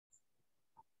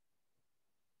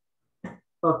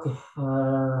Okay,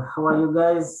 how are you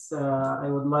guys? I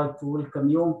would like to welcome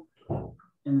you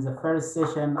in the first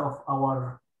session of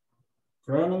our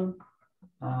training.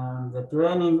 The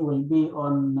training will be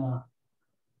on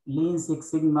Lean Six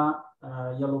Sigma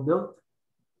Yellow Belt.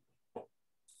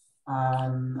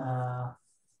 And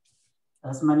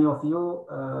as many of you,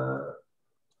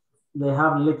 they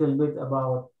have little bit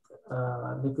about,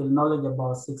 little knowledge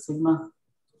about Six Sigma.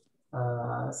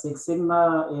 Six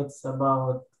Sigma, it's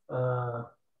about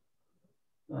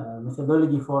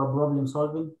methodology for problem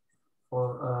solving,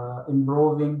 for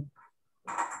improving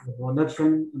the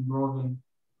production, improving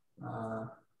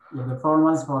the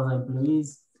performance for the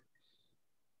employees.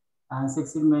 And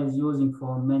Six Sigma is using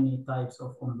for many types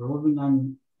of improving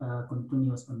and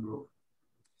continuous improvement.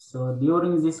 So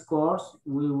during this course,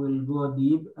 we will go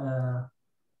deep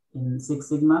in Six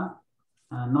Sigma.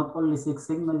 Not only Six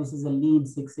Sigma, this is a Lean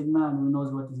Six Sigma, and we know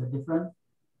what is the difference.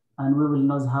 And we will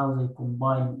know how they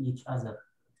combine each other,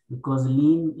 because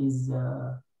Lean is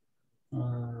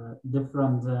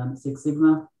different than Six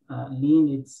Sigma. Lean,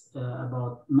 it's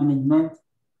about management,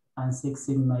 and Six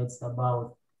Sigma, it's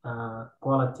about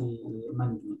quality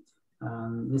management.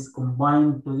 And this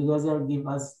combined together give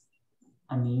us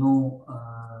a new,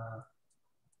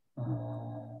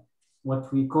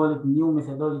 what we call it, new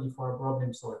methodology for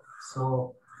problem solving.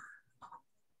 So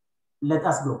let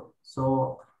us go.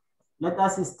 So let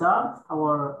us start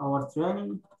our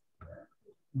training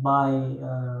by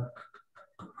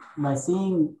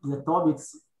seeing the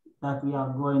topics that we are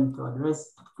going to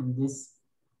address in this.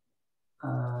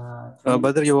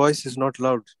 Brother, your voice is not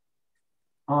loud.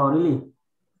 Oh, really?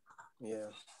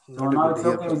 Yeah. So now it's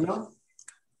okay with you?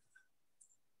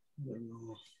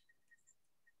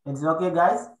 It's okay,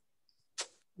 guys?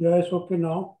 Yeah, it's okay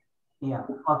now. Yeah,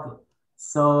 okay.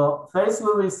 So first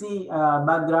we will see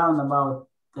background about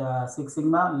Six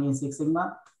Sigma, Lean Six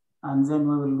Sigma, and then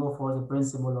we will go for the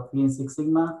principle of Lean Six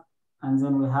Sigma, and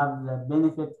then we have the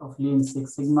benefit of Lean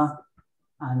Six Sigma,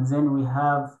 and then we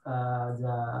have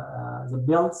the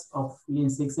builds of Lean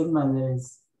Six Sigma. There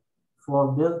is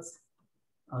 4 builds,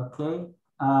 okay,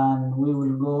 and we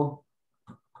will go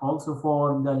also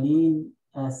for the Lean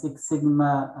Six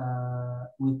Sigma.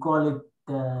 We call it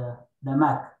the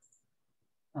MAC.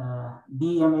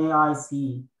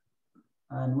 DMAIC,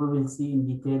 and we will see in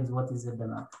details what is the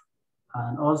DMAIC.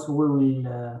 And also we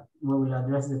will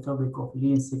address the topic of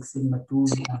Lean Six Sigma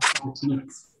tools and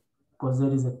techniques, because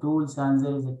there is a tools and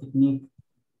there is a technique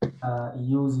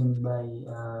using by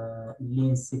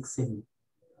Lean Six Sigma.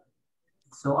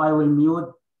 So I will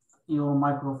mute your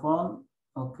microphone.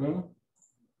 Okay.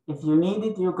 If you need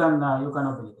it, you can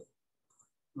open it.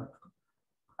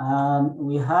 And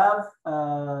we have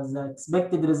the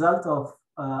expected result of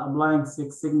applying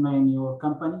Six Sigma in your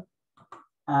company.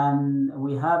 And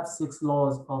we have 6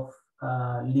 laws of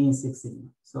Lean Six Sigma.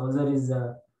 So there is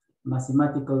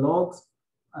mathematical laws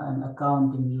and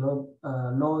accounting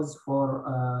laws for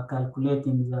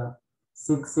calculating the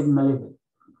Six Sigma level,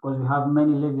 because we have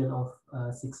many levels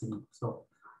of Six Sigma. So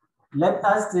let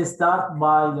us start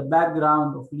by the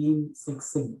background of Lean Six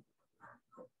Sigma.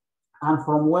 And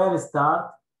from where we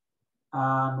start,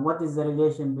 what is the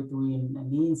relation between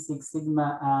Lean Six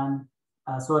Sigma and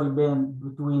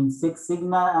between Six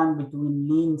Sigma and between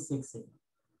Lean Six Sigma?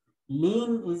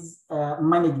 Lean is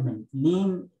management.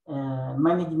 Lean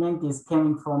management is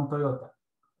coming from Toyota.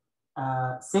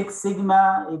 Six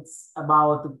Sigma, it's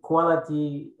about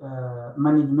quality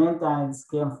management, and it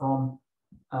came from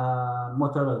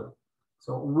Motorola.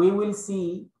 So we will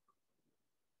see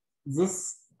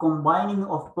this combining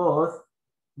of both.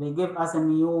 They give us a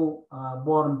new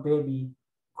born baby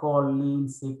called Lean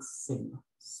Six Sigma.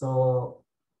 So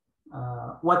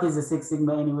what is the Six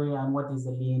Sigma anyway, and what is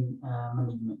the Lean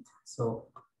management? So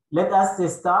let us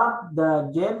start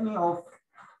the journey of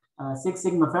Six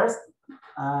Sigma first.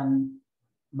 And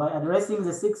by addressing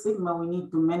the Six Sigma, we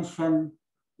need to mention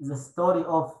the story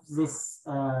of this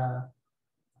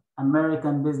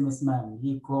American businessman.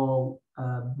 He called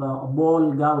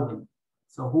Paul Galvin.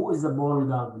 So who is the Paul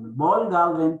Galvin? Paul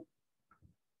Galvin,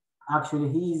 actually,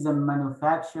 he is a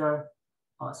manufacturer,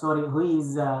 he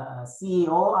is a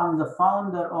CEO and the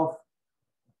founder of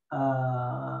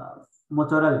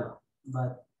Motorola.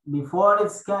 But before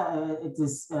it is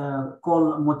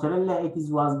called Motorola, it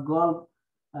was called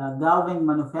Galvin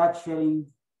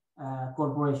Manufacturing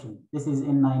Corporation. This is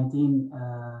in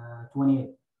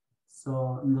 1928.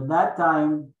 So in that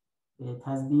time, it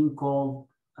has been called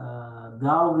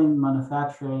Galvin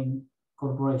Manufacturing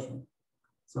Corporation.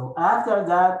 So after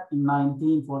that, in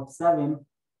 1947,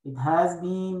 it has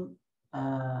been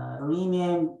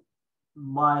renamed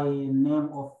by name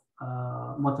of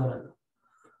Motorola.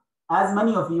 as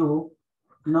many of you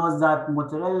knows that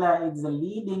Motorola is the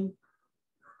leading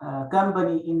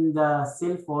company in the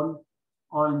cell phone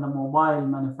or in the mobile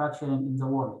manufacturing in the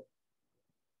world.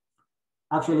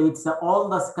 Actually, it's the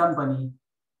oldest company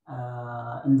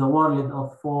in the world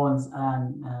of phones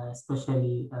and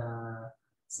especially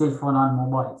cell phone and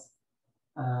mobiles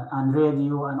and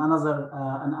radio and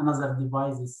another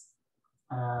devices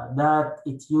that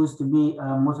it used to be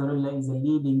Motorola is a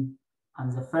leading,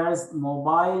 and the first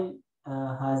mobile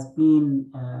has been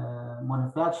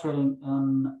manufacturing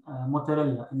in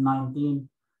Motorola in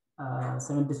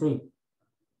 1973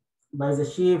 by the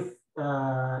chief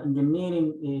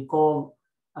engineering called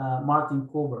Martin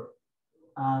Cooper.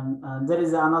 And there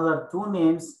is another two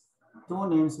names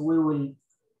we will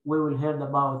hear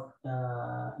about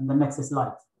in the next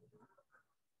slide.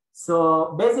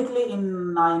 So basically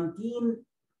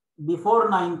before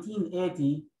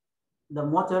 1980, the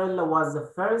Motorola was the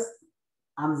first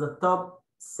and the top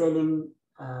selling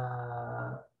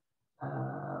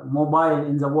mobile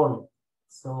in the world.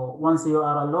 So once you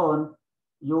are alone,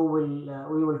 we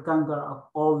will conquer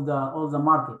all the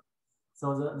market.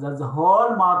 So the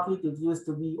whole market, it used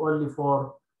to be only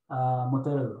for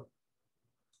Motorola.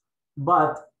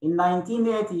 But in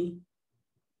 1980,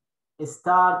 it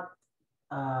started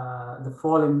the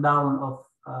falling down of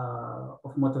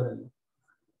Motorola.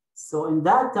 So in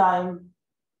that time,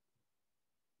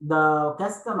 the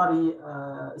customer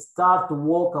start to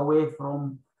walk away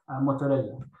from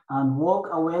Motorola and walk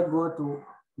away, go to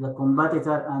the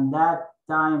competitor, and that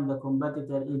time the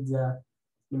competitor is the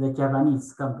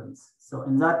Japanese companies. So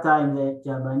in that time, the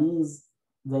Japanese,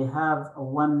 they have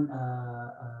one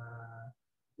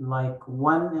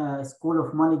school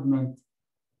of management.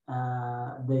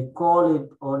 They call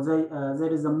it, or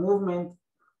there is a movement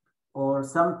or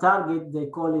some target, they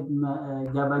call it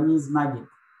Japanese magic.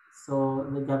 So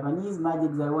the Japanese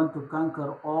magic, they want to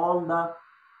conquer all the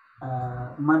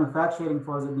manufacturing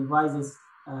for the devices,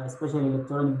 especially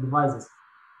electronic devices.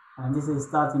 And this is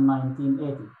starting in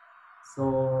 1980.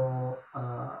 So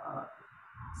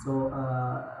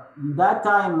that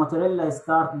time, Motorola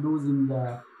start losing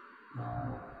the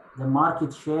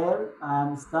market share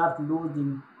and start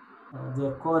losing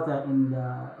their quota in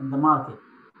the market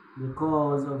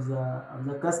because of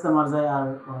the customers. They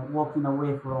are walking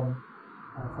away from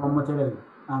Motorola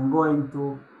and going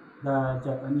to the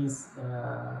Japanese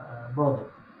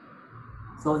product.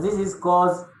 So this is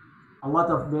caused a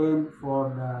lot of pain for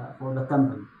the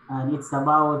company, and it's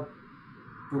about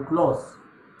to close.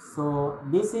 So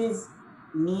this is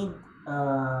need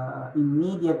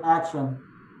immediate action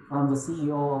from the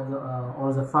CEO of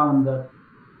or the founder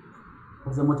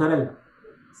of the Motorola.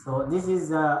 So this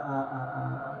is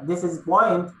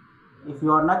point. If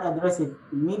you are not address it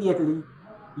immediately,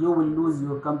 you will lose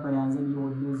your company and then you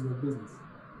will lose your business.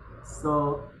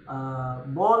 So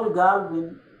Paul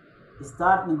Galvin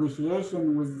start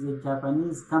negotiation with the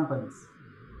Japanese companies,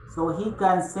 so he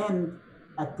can send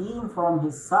a team from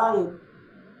his side.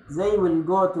 They will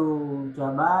go to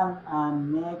Japan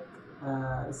and make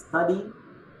study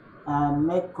and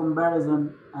make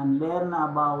comparison and learn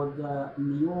about the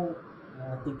new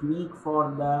technique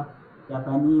for the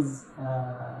Japanese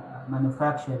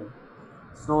manufacturing.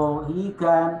 So he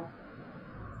can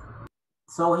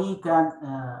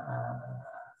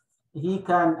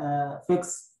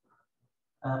fix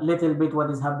a little bit what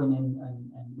is happening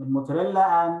in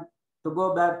Motorola, and to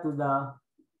go back to the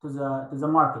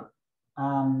market.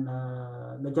 And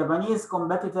the Japanese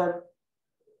competitor,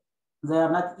 they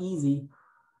are not easy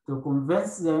to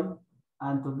convince them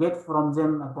and to get from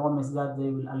them a promise that they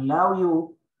will allow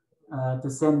you to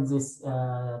send this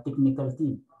technical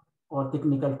team or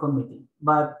technical committee.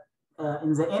 But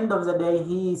in the end of the day,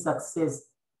 he success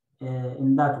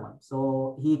in that one.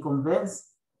 So he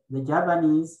convinced the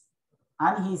Japanese,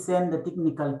 and he sent the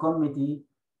technical committee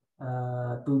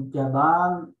to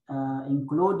Japan,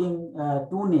 including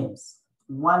two names.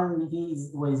 One,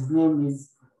 his name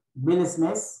is Bill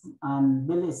Smith, and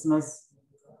Bill Smith,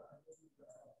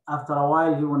 after a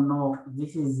while, he will know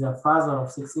this is the father of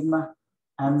Six Sigma,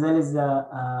 and then is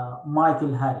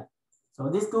Michael Hari. So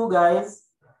these two guys,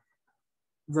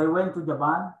 they went to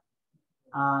Japan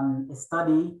and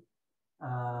study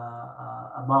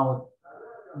about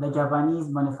the Japanese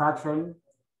manufacturing,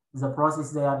 the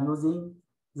process they are using,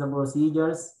 the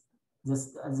procedures,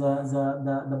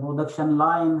 the production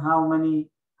line, how many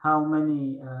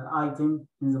items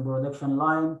in the production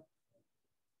line,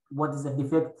 what is the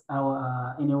defect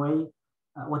anyway,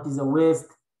 what is the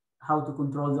waste, how to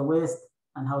control the waste,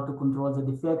 and how to control the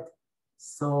defect.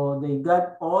 So they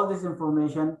got all this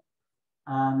information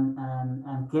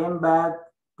and came back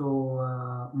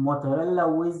Motorola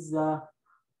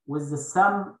with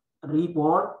some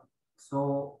report.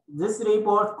 So this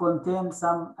report contains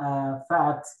some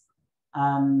facts,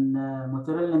 and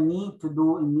Motorola need to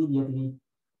do immediately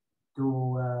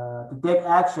to take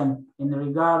action in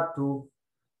regard to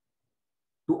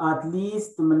at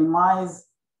least to minimize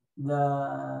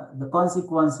the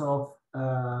consequence of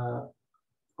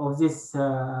this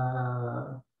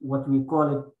what we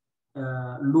call it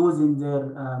losing their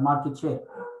market share.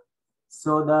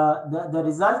 So the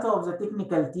result of the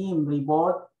technical team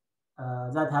report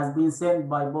that has been sent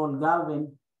by Paul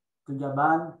Galvin to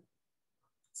Japan.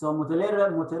 So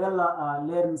Motorola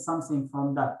learned something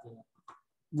from that.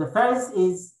 The first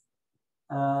is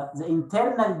the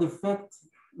internal defect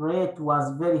rate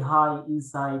was very high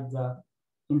inside the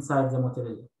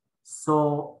Motorola.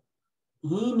 So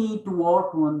he need to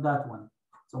work on that one.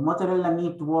 So Motorola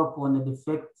need to work on the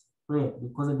defect rate,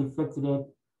 because the defect rate,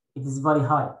 it is very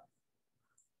high.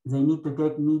 They need to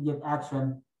take immediate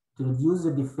action to reduce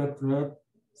the defect rate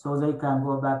so they can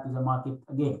go back to the market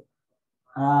again.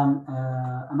 And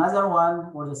another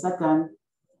one, or the second,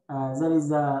 there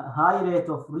is a high rate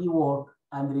of rework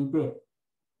and repair.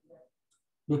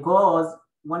 Because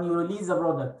when you release a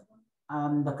product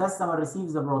and the customer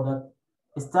receives the product,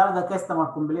 start the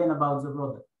customer complain about the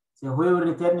product. So we will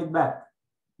return it back.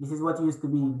 This is what used to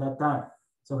be that time.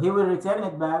 So he will return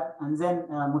it back, and then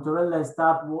Motorola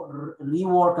start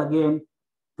rework again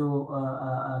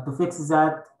to fix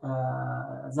that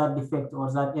that defect or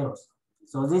that errors.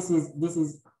 So this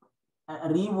is a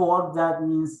rework. That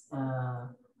means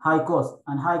high cost,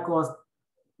 and high cost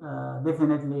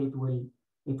definitely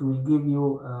it will give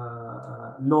you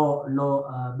low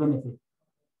benefit.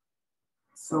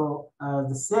 So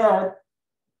the third,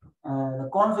 the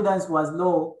confidence was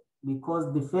low because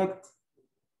defect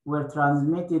were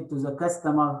transmitted to the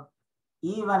customer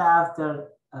even after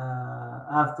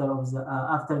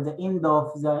the end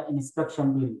of the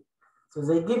inspection period. So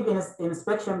they give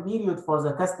inspection period for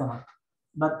the customer,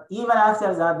 but even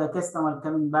after that, the customer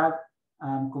coming back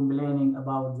and complaining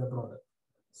about the product.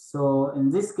 So in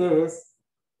this case,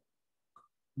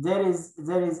 there is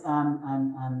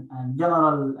an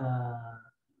general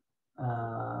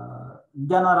I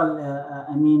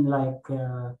mean, like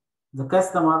the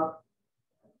customer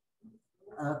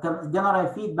general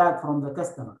feedback from the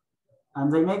customer,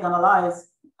 and they make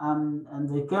analyze and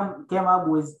they came up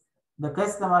with the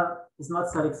customer is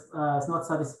not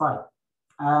satisfied,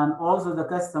 and also the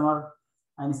customer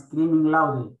and screaming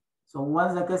loudly. So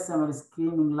once the customer is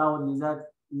screaming loudly,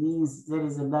 that means there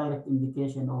is a direct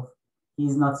indication of he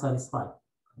is not satisfied.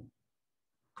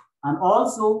 And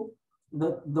also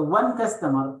the one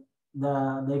customer,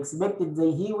 the expected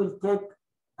that he will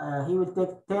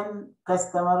take 10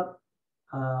 customer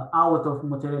out of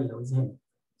Motorola with him.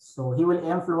 So he will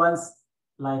influence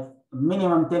like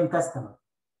minimum 10 customers.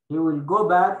 He will go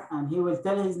back and he will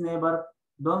tell his neighbor,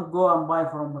 don't go and buy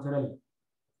from Motorola.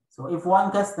 So if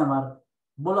one customer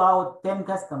pull out 10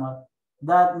 customers,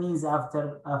 that means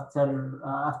after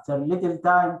little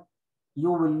time, you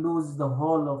will lose the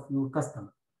whole of your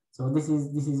customer. So this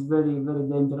is very, very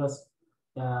dangerous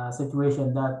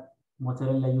situation that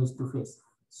Motorola used to face.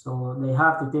 So they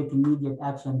have to take immediate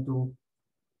action to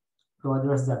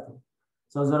address that.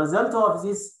 So the result of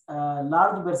this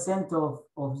large percent of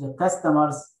the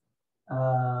customers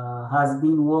has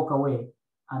been walk away,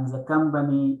 and the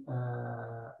company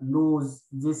lose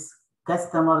this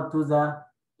customer to the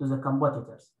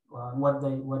competitors. What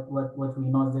we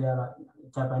know, they are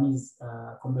Japanese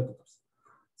competitors.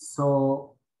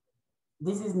 So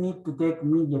this is need to take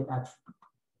immediate action.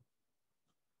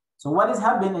 So what is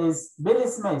happening is Bill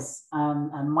Smith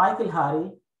and Michael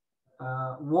Hari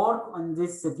work on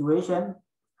this situation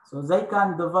so they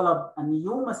can develop a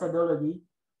new methodology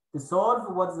to solve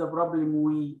what's the problem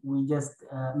we just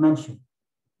mentioned.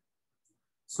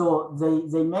 So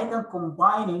they make a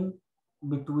combining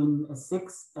between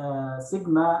Six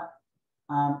Sigma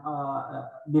and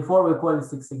before we call it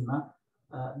Six Sigma,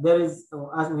 there is,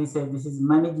 as we said, this is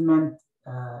management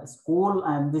school,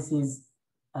 and this is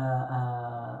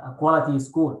a quality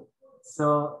school.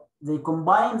 So they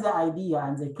combined the idea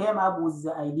and they came up with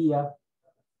the idea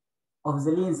of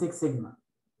the Lean Six Sigma.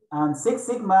 And Six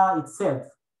Sigma itself,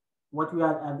 what we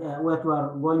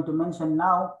are going to mention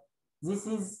now, this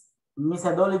is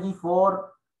methodology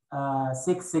for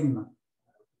Six Sigma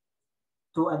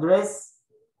to address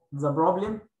the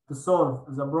problem, to solve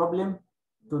the problem,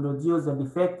 to reduce the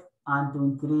defect, and to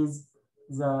increase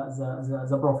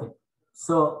the profit.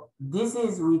 So this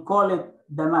is, we call it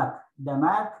DAMAC.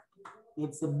 DAMAC,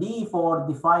 it's a D for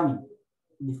defining.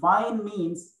 Define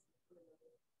means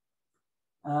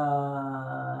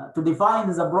to define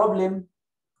the problem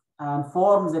and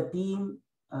form the team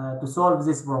to solve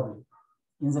this problem.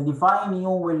 In the define, you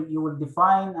will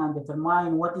define and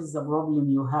determine what is the problem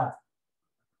you have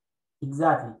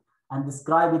exactly and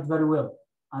describe it very well.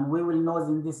 And we will know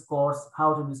in this course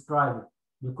how to describe it,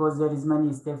 because there is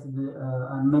many steps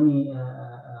and many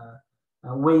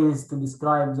ways to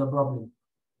describe the problem.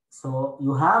 So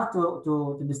you have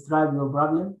to describe your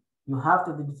problem. You have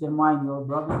to determine your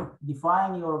problem,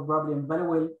 define your problem very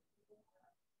well,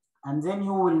 and then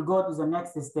you will go to the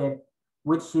next step,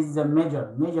 which is the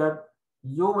measure.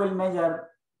 You will measure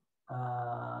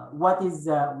what is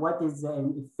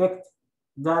the effect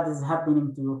that is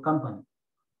happening to your company.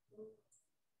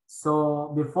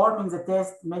 So performing the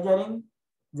test, measuring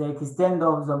the extent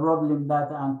of the problem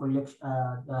data and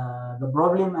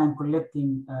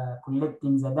collecting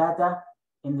the data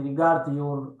in regard to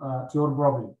your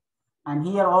problem. And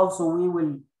here also we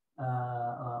will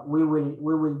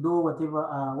do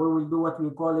whatever we will do what we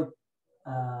call it.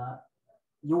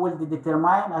 You will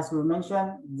determine, as we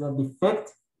mentioned, the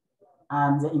defect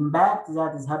and the impact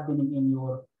that is happening in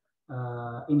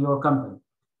your company.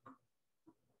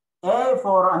 A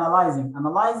for analyzing.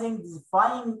 Analyzing is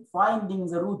finding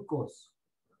the root cause.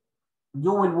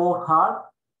 You will work hard.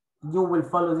 You will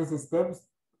follow these steps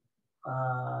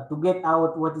to get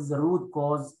out what is the root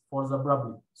cause for the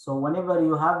problem. So whenever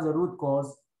you have the root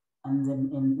cause, and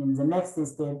then in the next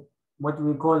step, what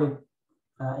we call it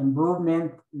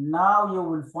improvement, now you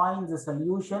will find the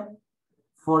solution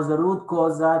for the root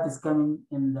cause that is coming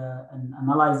in the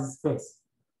analysis phase.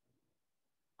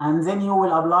 And then you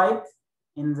will apply it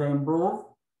in the improve,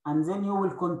 and then you will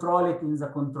control it in the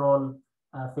control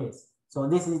phase. So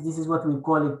this is what we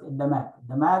call it the MAC.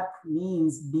 The MAC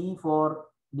means D for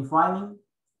defining,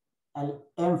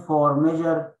 M for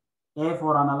measure, A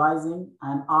for analyzing,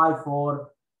 and I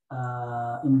for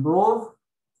improve,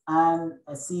 and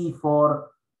C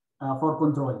for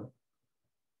controlling.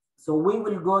 So we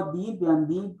will go deep and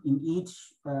deep in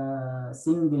each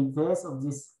single phase of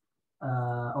this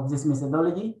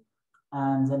methodology,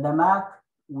 and the DAMAC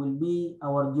will be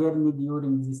our journey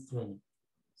during this training.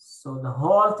 So the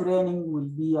whole training will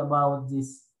be about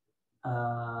this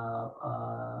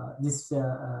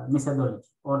methodology,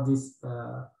 or this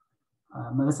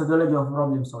methodology of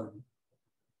problem solving.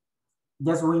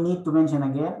 Just we need to mention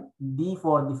again, D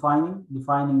for defining the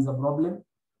problem,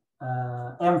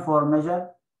 M for measure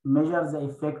the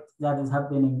effect that is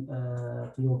happening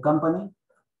to your company,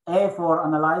 A for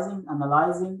analyzing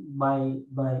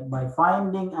by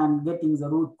finding and getting the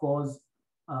root cause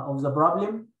of the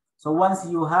problem. So once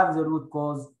you have the root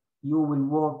cause, you will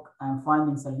work and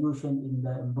finding solution in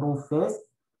the improve phase.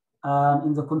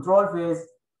 In the control phase,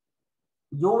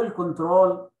 you will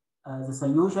control the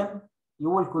solution. You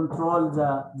will control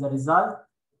the result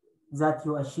that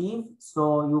you achieve,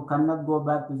 so you cannot go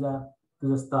back to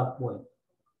the start point.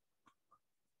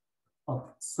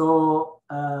 Okay, so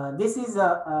this is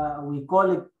we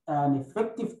call it an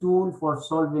effective tool for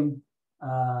solving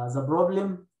the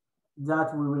problem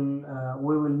that we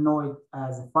will know it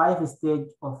as a 5-stage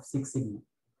of Six Sigma.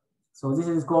 So this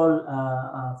is called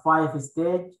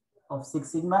 5-stage of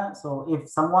Six Sigma. So if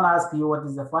someone asks you what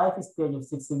is the 5-stage of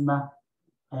Six Sigma,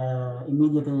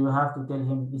 immediately you have to tell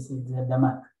him this is the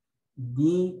DAMAC.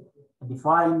 D,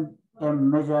 define, M,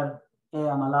 measure, A,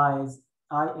 analyze,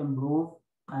 I, improve,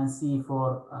 and C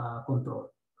for control.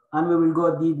 And we will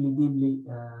go deeply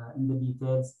in the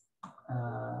details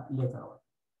later on.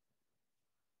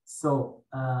 So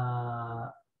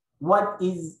what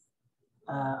is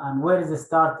and where is the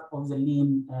start of the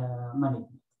lean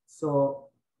management? So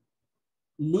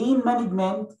lean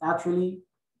management actually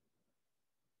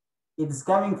it's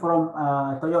coming from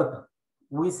Toyota.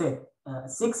 We said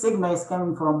Six Sigma is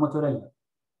coming from Motorola,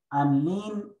 and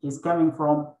lean is coming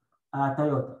from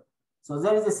Toyota. So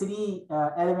there is a 3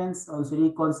 elements or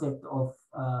 3 concepts of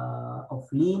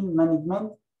lean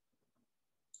management.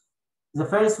 The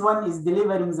first one is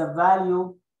delivering the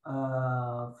value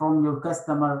from your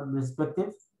customer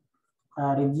perspective,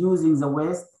 reducing the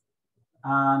waste,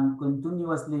 and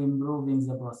continuously improving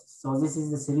the process. So this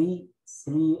is the three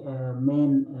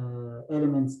main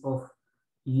elements of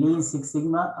Lean Six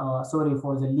Sigma,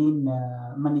 for the lean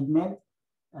management,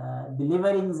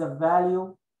 delivering the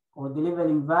value or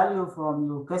delivering value from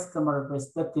your customer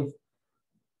perspective,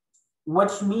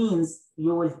 which means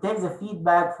you will take the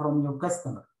feedback from your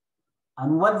customer,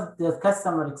 and what the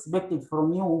customer expected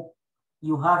from you,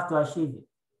 you have to achieve it.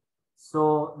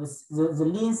 So the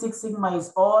Lean Six Sigma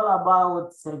is all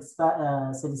about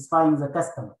satisfying the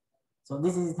customer. So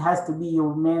it has to be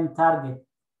your main target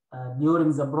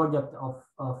during the project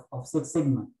of Six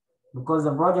Sigma. because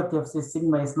the project of Six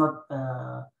Sigma is not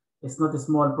it's not a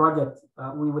small project.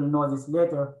 We will know this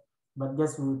later, but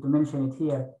just to mention it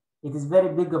here, it is very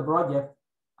big a project,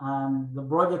 and the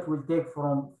project will take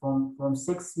from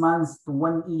 6 months to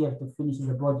 1 year to finish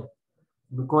the project,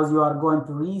 because you are going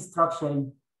to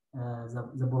restructuring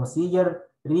the procedure,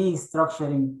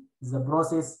 restructuring the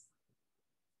process.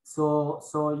 So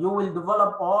you will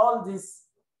develop all this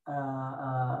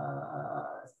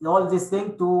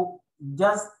thing to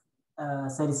just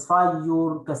satisfy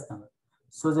your customer.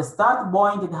 So the start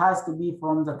point, it has to be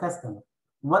from the customer.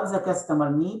 What the customer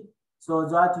need, so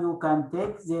that you can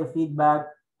take their feedback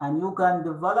and you can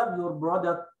develop your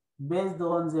product based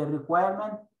on their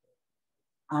requirement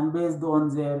and based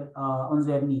on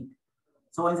their need.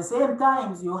 So in the same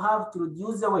times, you have to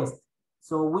reduce the waste.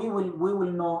 So we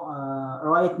will know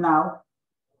right now,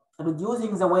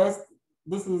 reducing the waste.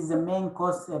 This is the main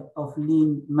concept of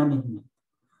lean management.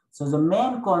 So the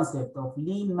main concept of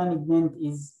lean management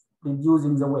is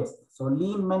reducing the waste. So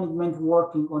lean management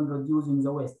working on reducing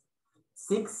the waste.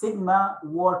 Six Sigma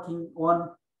working on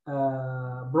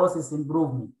process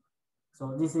improvement.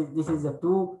 So this is the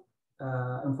two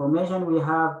information we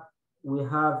have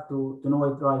to know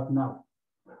it right now,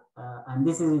 and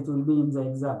it will be in the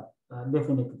exam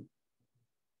definitely.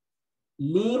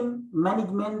 Lean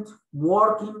management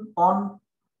working on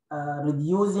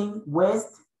reducing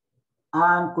waste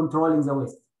and controlling the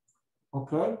waste.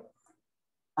 Okay,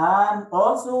 and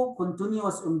also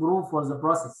continuous improve for the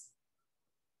process,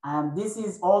 and this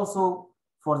is also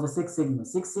for the Six Sigma.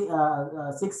 Six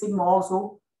Sigma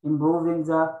also improving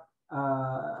the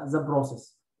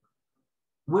process.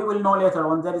 We will know later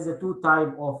on there is a two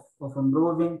type of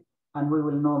improving, and we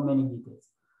will know many details.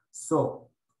 So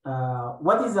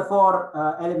what is the four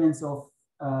elements of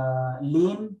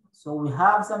lean? So we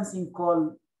have something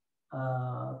called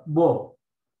BOL.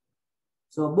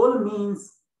 So BOL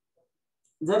means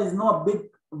there is no big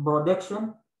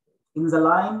production in the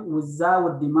line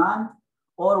without demand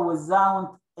or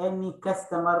without any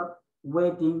customer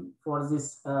waiting for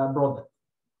this product.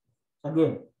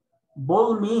 Again,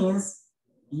 BOL means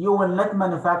you will not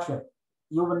manufacture,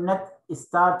 you will not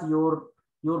start your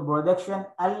production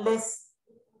unless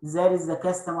there is a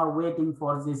customer waiting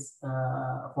for this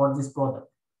product.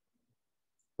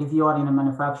 If you are in a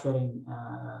manufacturing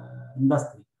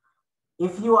industry,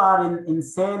 if you are in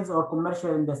sales or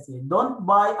commercial industry, don't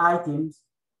buy items,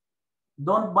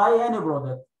 don't buy any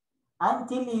product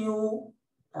until you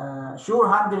sure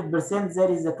 100%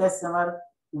 there is a customer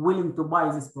willing to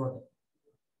buy this product.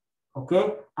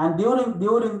 Okay, and during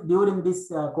this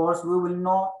course, we will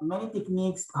know many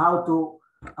techniques how to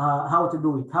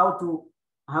do it, how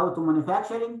to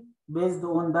manufacturing based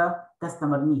on the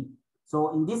customer need.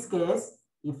 So in this case,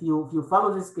 if you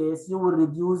follow this case, you will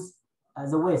reduce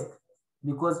the waste,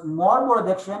 because more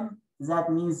production,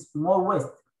 that means more waste.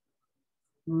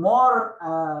 More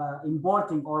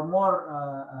importing or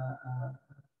more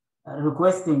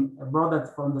requesting a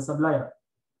product from the supplier,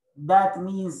 that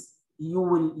means you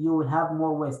will have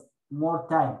more waste, more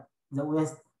time, the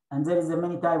waste, and there is a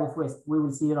many type of waste we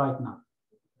will see right now.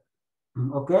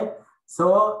 Okay,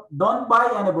 so don't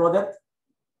buy any product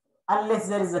unless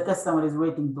there is a customer is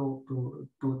waiting to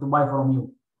buy from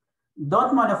you.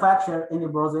 Don't manufacture any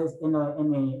process in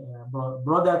any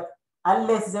product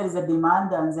unless there is a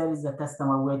demand and there is a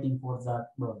customer waiting for that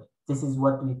product. This is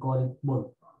what we call it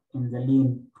BOL in the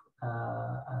lean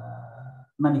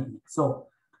management. So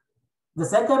the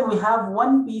second, we have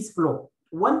one piece flow.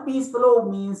 One piece flow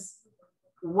means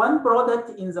one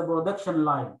product in the production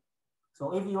line.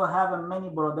 So if you have many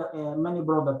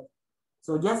product,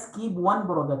 so just keep one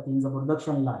product in the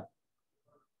production line.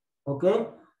 Okay,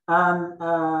 and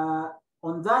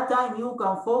on that time you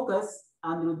can focus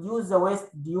and reduce the waste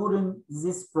during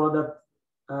this product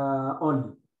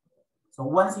only. So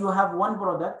once you have one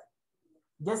product,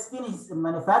 just finish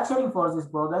manufacturing for this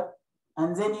product,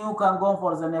 and then you can go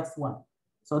for the next one.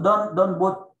 So don't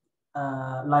put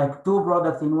like two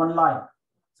products in one line.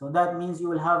 So that means you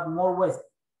will have more waste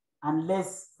and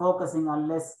less focusing and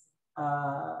less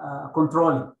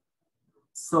controlling.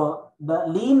 So the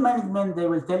lean management, they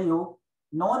will tell you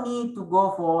no need to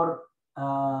go for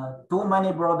too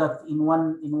many products in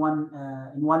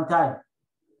one time.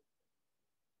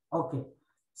 Okay.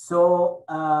 So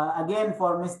again,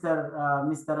 for Mr.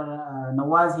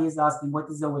 Nawaz, he is asking what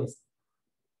is the waste.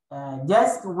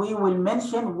 Just we will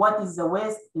mention what is the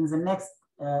waste in the next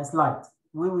slide.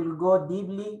 We will go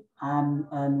deeply, and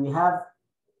we have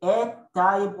 8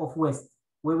 types of waste.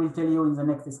 We will tell you in the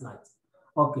next slides.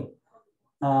 Okay.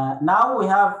 Now we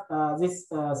have these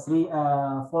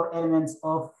 4 elements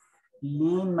of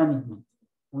lean management.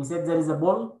 We said there is a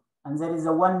BOL, and there is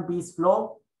a one-piece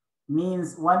flow.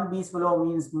 Means one-piece flow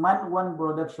means one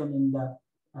production in the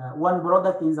one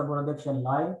product in the production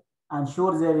line, and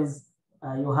sure there is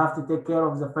you have to take care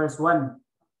of the first one.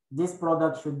 This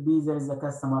product should be there is a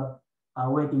customer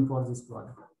waiting for this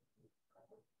product.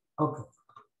 Okay.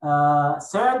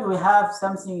 Third, we have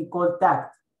something called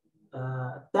TACT.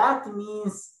 TACT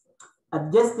means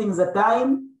adjusting the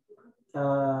time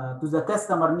to the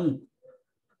customer need.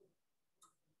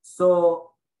 So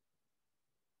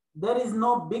there is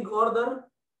no big order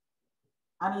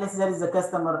unless there is a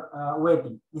customer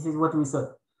waiting. This is what we said.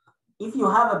 If you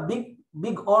have a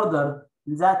big order,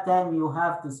 that time you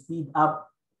have to speed up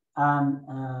and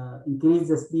increase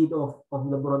the speed of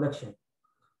the production.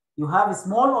 You have a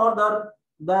small order,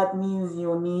 that means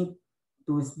you need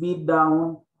to speed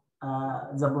down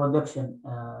the production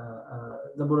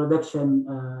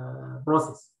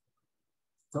process.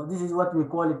 So this is what we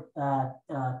call it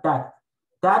TACT.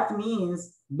 TACT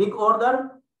means big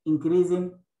order,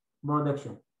 increasing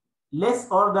production. Less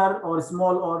order or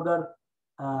small order,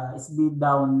 speed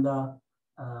down the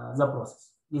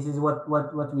process. This is what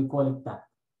we call it TACT.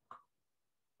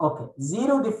 Okay,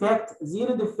 zero defect.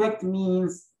 Zero defect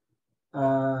means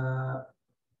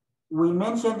we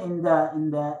mentioned in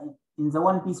the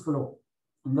one-piece flow.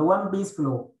 In the one-piece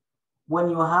flow, when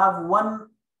you have one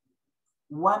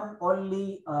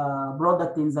only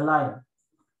product in the line,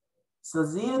 so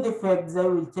zero defect, they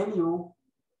will tell you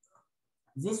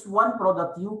this one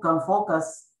product you can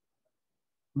focus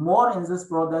more in this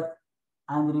product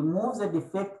and remove the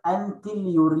defect until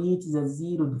you reach the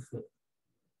zero defect.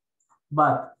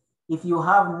 But if you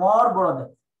have more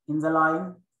product in the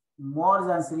line, more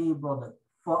than 3 products,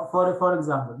 for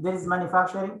example, there is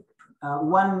manufacturing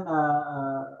one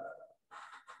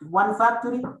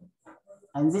factory,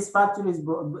 and this factory is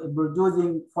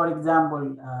producing, for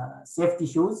example, safety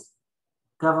shoes,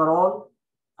 coverall,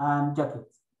 and jacket.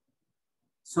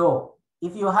 So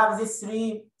if you have these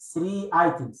three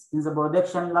items in the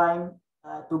production line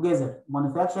together,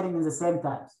 manufacturing in the same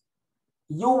time,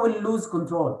 you will lose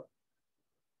control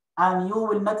and you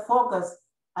will not focus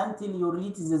until you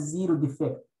reach the zero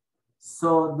defect.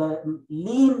 So the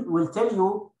lean will tell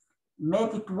you,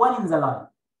 make it 1 in the line.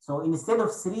 So instead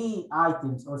of 3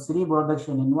 items or 3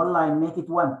 production in one line, make it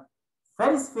 1.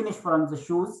 First finish from the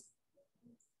shoes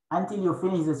until you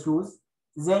finish the shoes,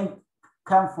 then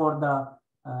come for the,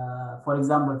 for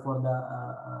example, for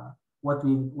the what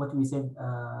we said,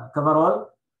 coverall,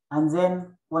 and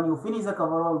then when you finish the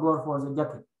coverall, go for the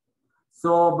jacket.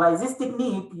 So by this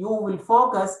technique, you will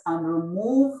focus and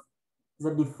remove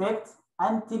the defect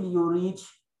until you reach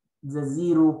the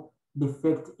zero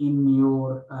defect in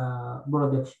your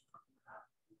production.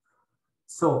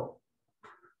 So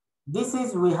this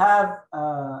is, we have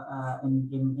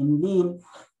in lean,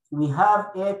 we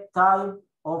have 8 types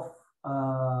of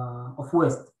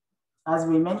waste. As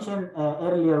we mentioned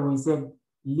earlier, we said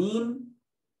lean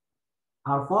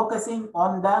are focusing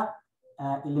on the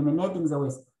eliminating the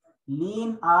waste.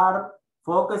 Lean are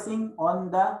focusing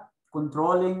on the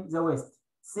controlling the waste.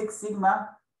 Six Sigma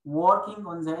working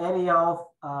on the area of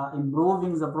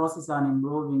improving the process and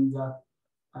improving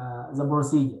the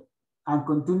procedure and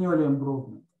continually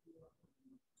improvement.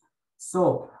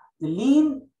 So the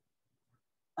lean,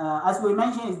 as we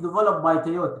mentioned, is developed by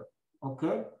Toyota.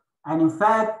 Okay, and in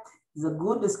fact, the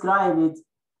good describe it.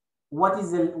 What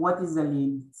is the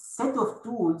lean? Set of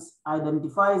tools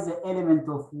identifies the element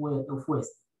of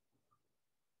waste.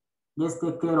 Just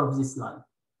take care of this line.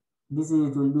 This is,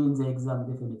 it will be in the exam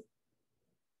definitely.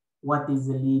 What is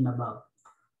the lean about?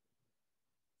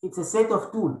 It's a set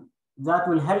of tools that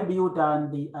will help you to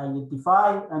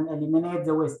identify and eliminate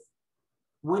the waste,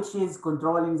 which is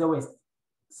controlling the waste.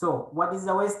 So what is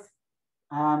the waste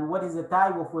and what is the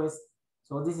type of waste?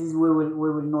 So this is, we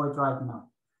will know it right now.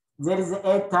 There is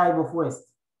 8 types of waste,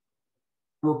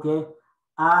 okay?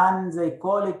 And they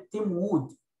call it Tim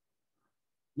Wood.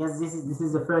 Yes, this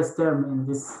is the first term in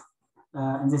this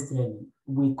training.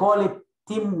 We call it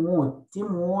Tim Wood.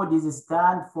 Tim Wood is a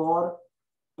stand for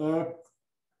 8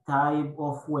 types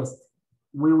of waste.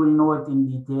 We will know it in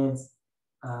details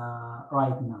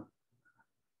right now.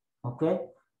 Okay,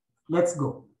 let's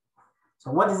go.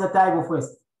 So what is the type of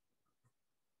waste?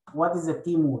 What is the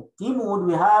Tim Wood? Tim Wood,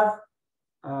 we have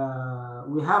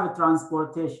a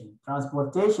transportation.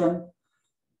 Transportation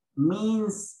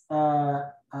means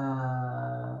the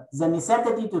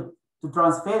necessity to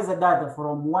transfer the data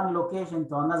from one location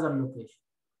to another location.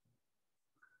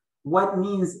 What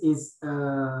means is,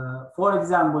 for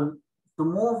example, to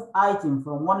move item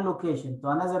from one location to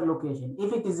another location.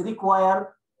 If it is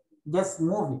required, just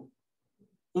move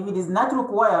it. If it is not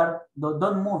required,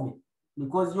 don't move it.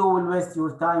 because you will waste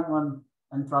your time on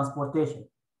transportation.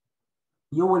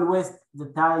 You will waste the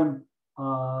time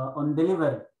on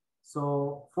delivery.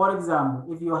 So for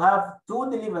example, if you have two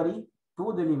delivery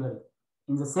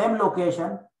in the same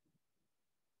location,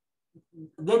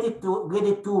 get it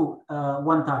to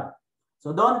one time.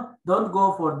 So don't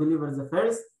go for deliver the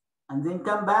first and then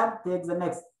come back, take the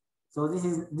next. So this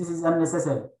is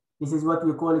unnecessary. This is what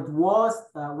we call it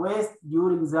waste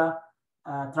during the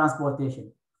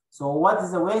transportation. So what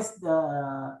is the waste?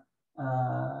 The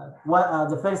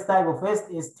first type of waste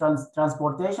is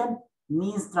transportation,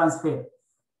 means transfer.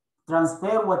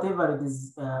 Transfer whatever it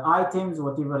is, items,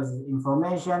 whatever is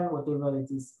information, whatever it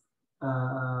is,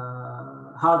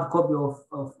 hard copy of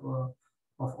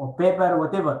paper,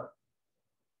 whatever.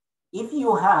 If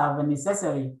you have a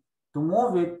necessary to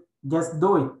move it, just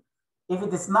do it. If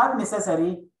it is not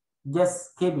necessary,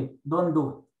 just keep it, don't do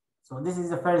it. So this is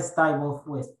the first type of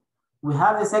waste. We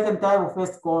have the second type of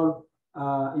waste called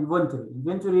inventory.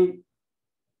 Inventory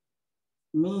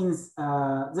means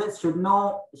that should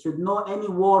know any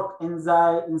work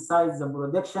inside the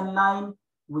production line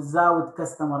without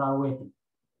customer are waiting.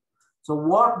 So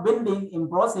work pending in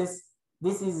process,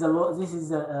 this is a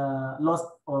loss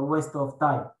or waste of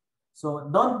time. So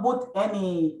don't put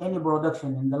any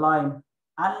production in the line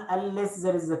unless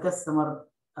there is a customer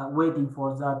waiting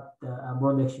for that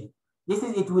production.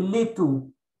 It will lead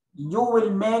to, you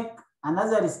will make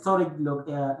another storage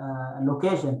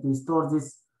location to store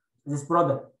this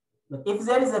product. But if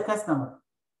there is a customer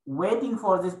waiting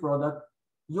for this product,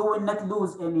 you will not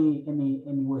lose any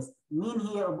waste.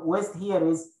 Waste here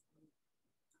is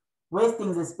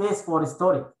wasting the space for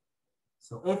storage.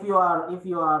 So if you are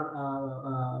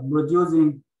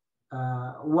producing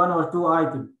one or two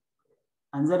items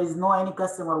and there is no any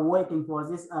customer waiting for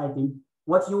this item,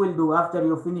 what you will do after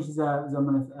you finish the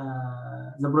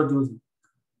producing?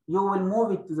 You will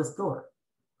move it to the store.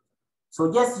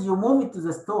 So just you move it to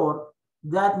the store,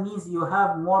 that means you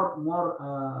have more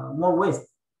waste,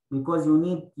 because you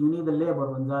need the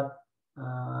labor on that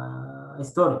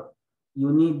storage.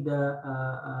 You need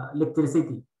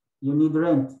electricity. You need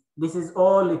rent. This is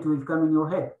all it will come in your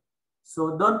head.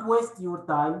 So don't waste your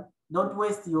time. Don't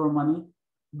waste your money.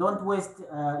 Don't waste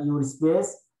your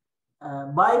space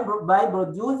by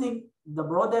producing the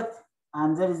product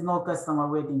and there is no customer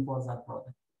waiting for that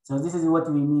product. So this is what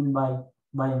we mean by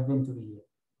inventory here.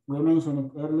 We mentioned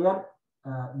it earlier.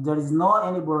 There is no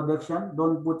any production.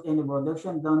 Don't put any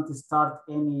production. Don't start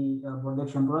any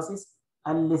production process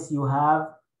unless you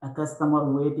have a customer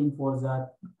waiting for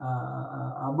that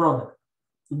product.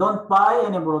 Don't buy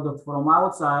any product from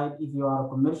outside. If you are a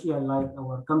commercial like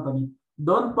our company,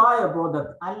 don't buy a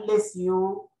product unless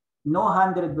you know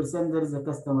 100% there is a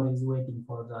customer is waiting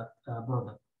for that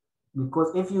product.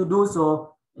 Because if you do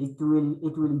so, it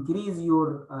will increase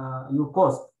your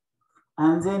cost,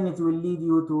 and then it will lead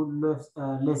you to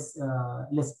less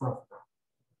profit.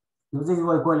 So this is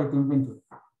why we call it inventory.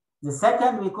 The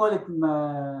second, we call it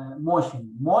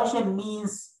motion. Motion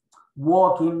means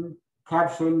walking,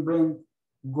 capturing print,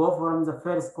 go from the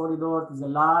first corridor to the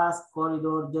last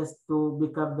corridor just to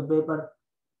pick up the paper.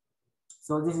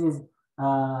 So this is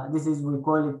we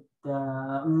call it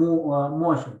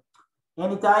motion.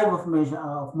 Any type of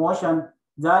motion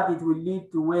that it will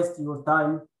lead to waste your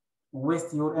time,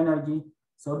 waste your energy.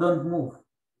 So don't move.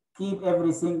 Keep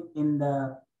everything in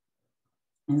the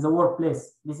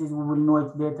workplace. This is, we will know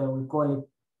it later. We call it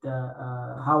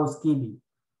housekeeping.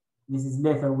 This is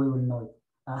later we will know it.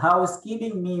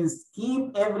 Housekeeping means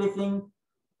keep everything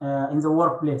in the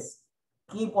workplace.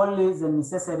 Keep only the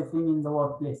necessary thing in the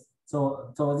workplace.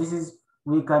 So this is,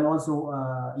 we can also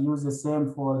use the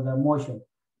same for the motion.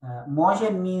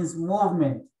 Motion means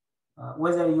movement.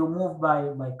 Whether you move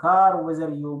by car, whether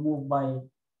you move by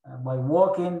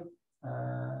walking,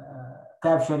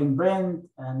 capturing print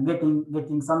and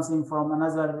getting something from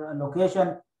another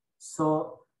location.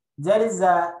 So there is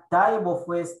a type of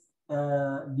waste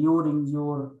during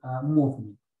your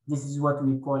movement. This is what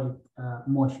we call it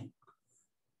motion.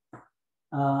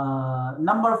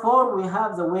 Number 4, we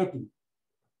have the waiting.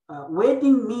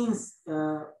 Waiting means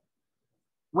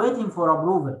waiting for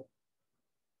approval,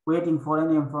 waiting for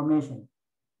any information,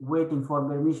 waiting for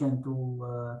permission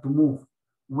to move,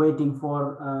 waiting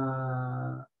for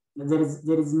there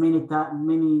is many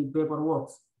paperwork.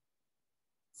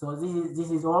 So this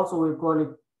is also, we call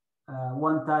it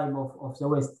one type of the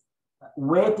waste.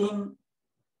 Waiting,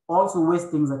 also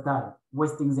wasting the time,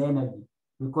 wasting the energy,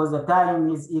 because the time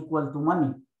is equal to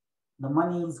money. The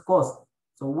money is cost.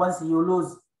 So once you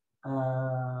lose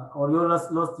or you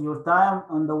lost your time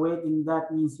on the waiting,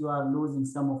 that means you are losing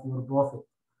some of your profit.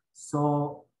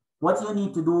 So What you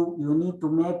need to do, you need to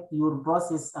make your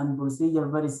process and procedure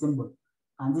very simple.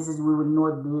 And this is, we will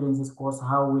know during this course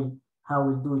how we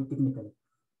do it technically.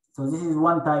 So this is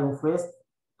one type of waste.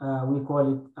 We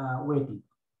call it waiting.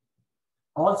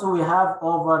 Also, we have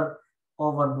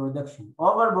overproduction.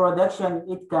 Overproduction,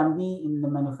 it can be in the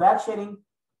manufacturing,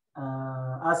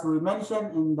 as we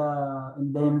mentioned in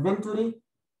the inventory.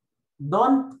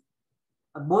 Don't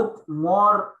put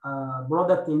more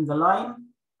product in the line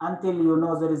until you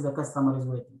know there is a customer is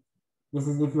waiting. This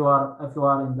is if you are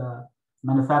in the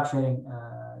manufacturing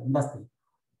industry.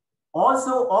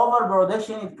 Also,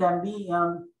 overproduction, it can be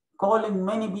calling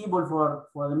many people for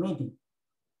the meeting,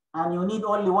 and you need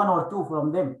only one or two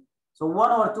from them. So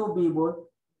one or two people,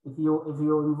 if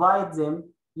you invite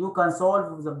them, you can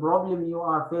solve the problem you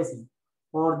are facing.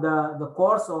 For the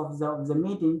course of the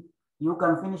meeting, you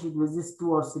can finish it with these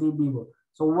 2 or 3 people.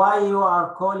 So why you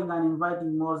are calling and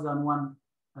inviting more than one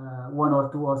or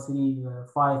 2 or 3,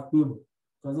 5 people?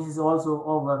 So this is also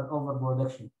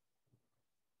overproduction.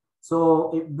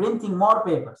 So printing more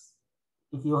papers.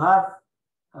 If you have,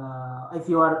 if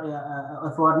you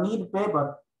are need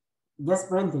paper, just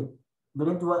print it.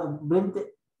 Print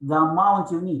the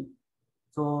amount you need.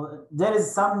 So there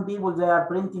is some people, they are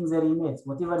printing their emails.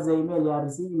 Whatever the email you are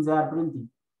receiving, they are printing.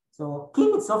 So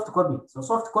keep it soft copy. So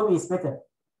soft copy is better.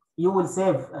 You will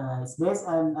save space,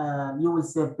 and you will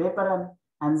save paper,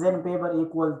 and then paper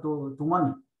equal to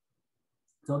money.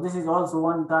 So this is also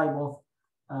one type of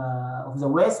the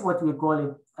waste, what we call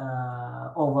it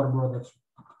overproduction.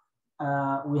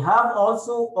 We have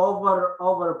also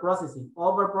overprocessing.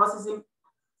 Overprocessing,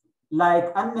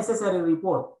 like unnecessary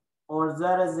report, or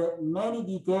there is many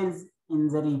details in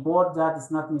the report that is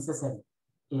not necessary.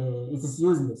 It is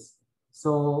useless.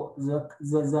 So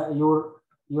your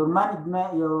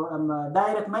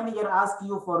direct manager asks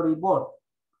you for a report.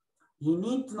 He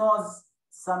needs to know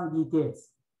some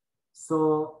details.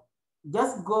 So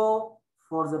just go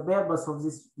for the purpose of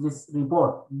this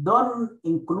report. Don't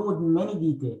include many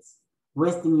details,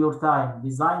 wasting your time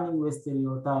designing, wasting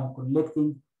your time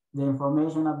collecting the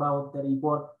information about the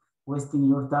report, wasting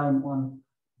your time on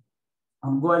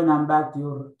going and back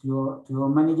to your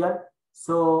manager.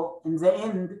 So in the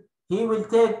end, he will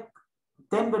take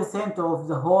 10% of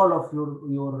the whole of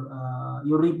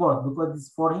your report,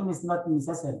 because for him it's not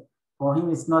necessary. For him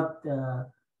it's not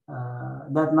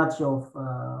that much of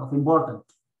important.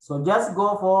 So just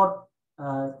go for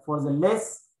the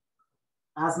less,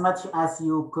 as much as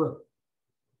you could.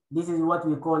 This is what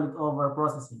we call it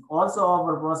overprocessing. Also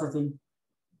overprocessing,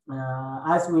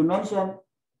 as we mentioned,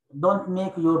 don't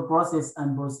make your process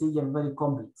and procedure very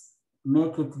complex.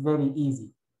 Make it very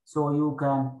easy, so you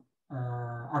can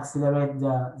accelerate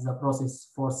the process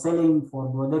for selling, for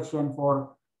production,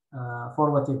 for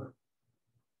whatever.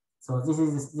 So this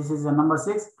is the number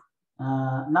 6.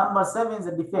 Number 7 is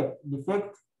a defect.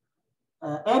 Defect,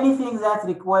 anything that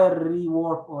require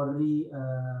rework or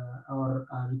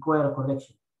require a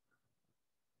correction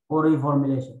or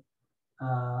reformulation.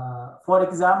 For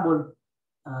example,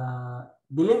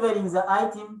 delivering the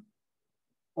item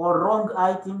or wrong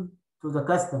item to the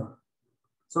customer.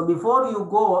 So before you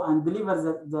go and deliver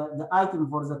the item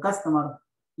for the customer,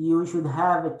 you should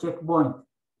have a checkpoint.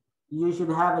 You should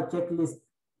have a checklist,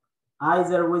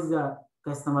 either with the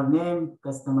customer name,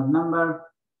 customer number,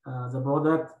 the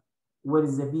product, where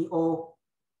is the PO,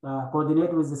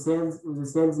 coordinate with the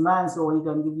salesman, so he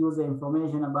can give you the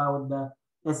information about the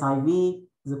SIV,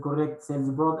 the correct sales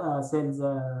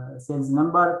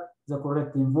number, the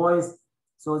correct invoice.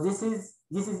 So this is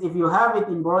if you have it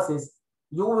in process,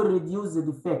 you will reduce the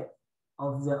defect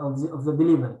of the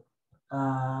delivery.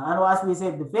 And as we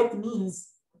said, defect means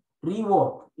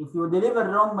rework. If you deliver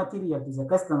wrong material to the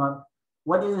customer,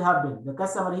 what will happen? The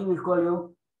customer, he will call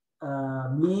you,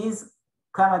 please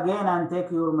come again and take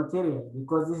your material,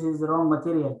 because this is the wrong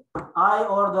material. I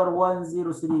order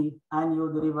 103 and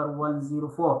you deliver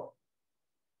 104.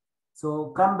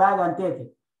 So come back and take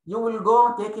it. You will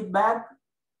go take it back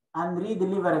and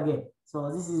re-deliver again.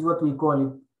 So this is what we call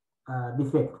it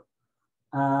defect.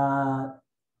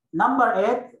 Number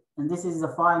 8, and this is the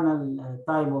final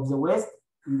type of the waste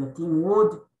in the team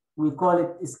wood, we call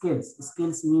it skills.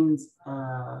 Skills means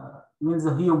a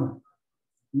human.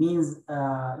 Means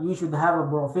you should have a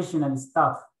professional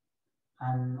staff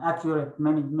and accurate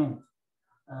management.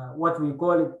 What we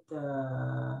call it,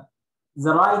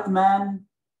 the right man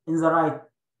in the right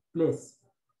place.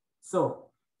 So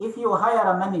if you hire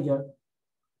a manager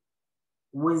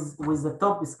with the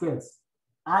top skills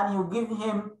and you give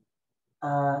him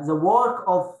the work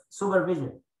of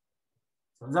supervision,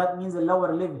 so that means a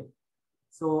lower level.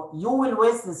 So you will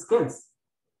waste the skills.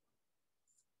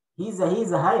 He's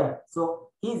a higher, so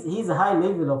he's a high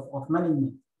level of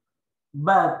management.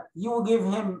 But you give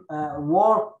him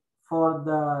work for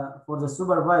the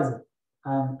supervisor,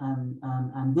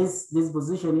 and this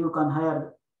position you can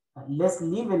hire less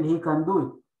level, he can do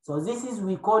it. So this is,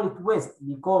 we call it waste,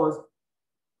 because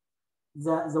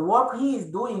the work he is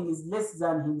doing is less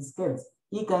than his skills.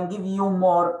 He can give you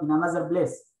more in another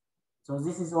place. So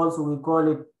this is also, we call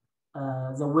it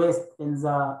the waste in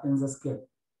the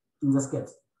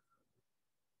skills.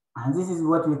 And this is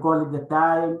what we call it, the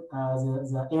time,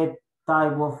 the 8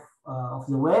 type of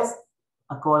the waste,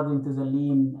 according to the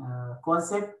lean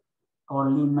concept or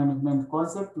lean management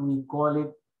concept. We call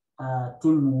it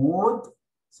Tim Wood.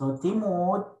 So Tim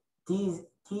Wood, T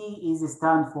is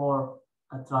stand for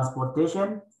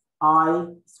transportation, I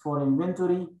is for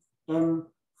inventory, M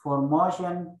for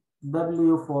motion,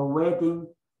 W for waiting,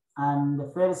 and the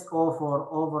first O for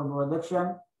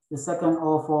overproduction, the second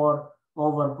O for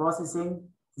overprocessing,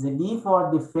 the D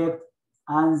for defect,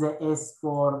 and the S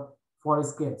for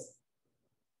skills.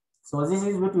 So this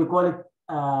is what we call it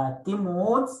Tim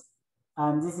Woods,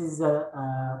 and this is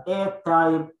a 8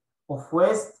 type of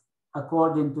waste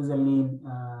according to the lean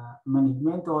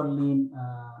management or lean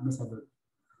methodology.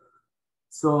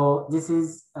 So this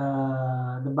is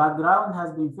the background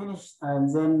has been finished,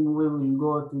 and then we will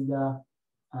go to the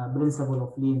principle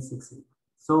of Lean Six Sigma.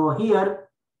 So here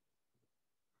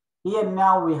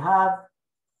now we have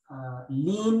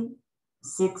Lean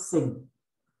Six Sigma.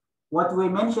 What we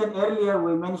mentioned earlier,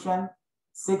 we mentioned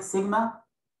Six Sigma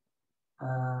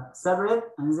separate,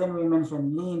 and then we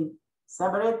mentioned Lean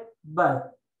separate.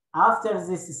 But after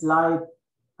this slide,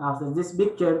 after this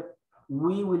picture,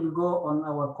 we will go on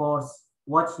our course,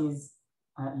 what is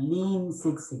Lean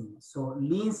Six Sigma. So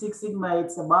Lean Six Sigma,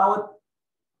 it's about,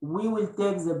 we will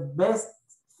take the best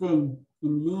thing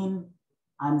in Lean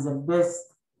and the best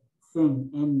thing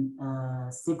in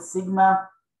Six Sigma.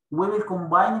 We will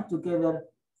combine it together,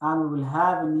 and we will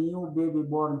have a new baby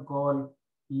born called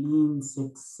Lean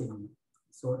Six Sigma.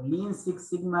 So Lean Six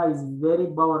Sigma is very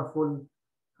powerful,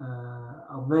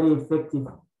 a very effective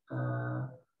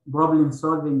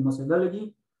problem-solving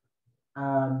methodology.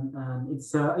 And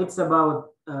it's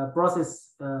about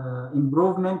process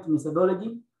improvement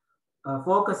methodology,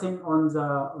 focusing on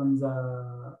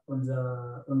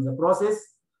the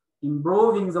process,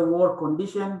 improving the work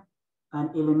condition,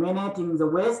 and eliminating the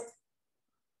waste.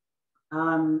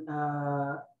 And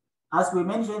as we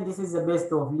mentioned, this is the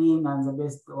best of Lean and the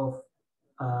best of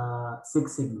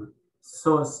Six Sigma.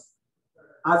 So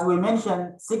as we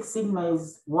mentioned, Six Sigma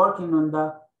is working on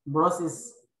the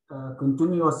process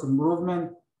continuous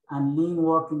improvement, and Lean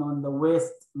working on the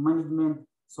waste management.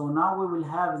 So now we will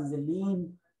have the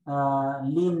Lean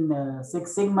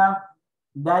Six Sigma.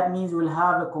 That means we'll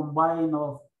have a combine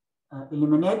of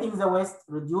eliminating the waste,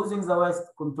 reducing the waste,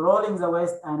 controlling the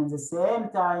waste, and at the same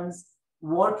times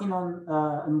working on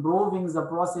improving the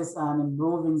process and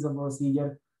improving the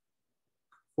procedure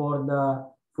for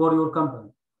your company.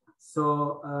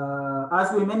 So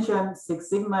as we mentioned, Six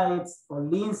Sigma, or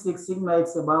Lean Six Sigma,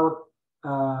 it's about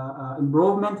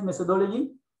improvement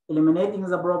methodology, eliminating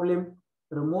the problem,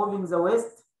 removing the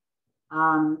waste,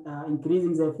 and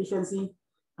increasing the efficiency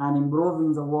and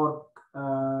improving the work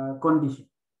condition.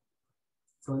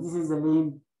 So this is the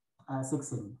Lean Six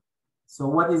Sigma. So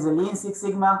what is the Lean Six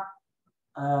Sigma?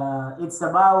 It's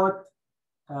about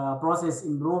process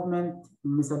improvement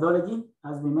methodology,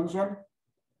 as we mentioned,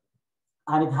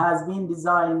 and it has been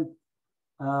designed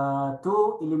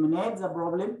to eliminate the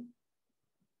problem,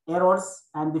 errors,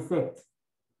 and defect.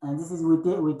 And this is, we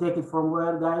take it from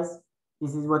where, guys?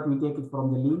 This is what we take it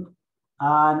from the Lean.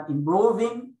 And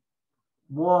improving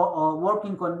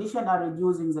working condition and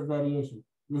reducing the variation.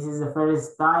 This is the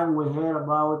first time we hear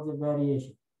about the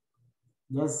variation.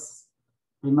 Just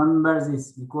remember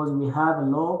this, because we have a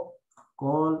law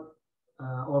called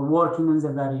or working on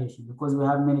the variation, because we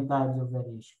have many types of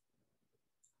variation.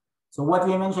 So what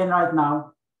we mentioned right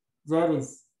now,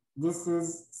 this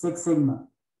is Six Sigma,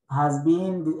 has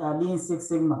been, Lean Six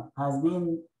Sigma has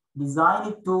been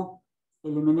designed to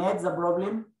eliminate the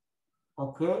problem,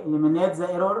 okay, eliminate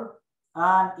the error,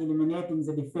 and eliminating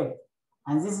the defect.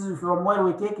 And this is from where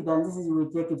we take it, and this is, we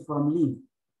take it from Lean.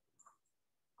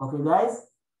 Okay, guys?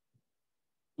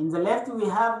 In the left, we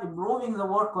have improving the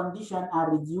work condition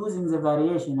and reducing the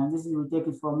variation. And this is, we take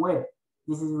it from where?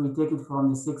 This is, we take it from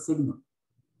the Six Sigma.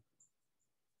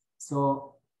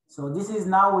 So this is,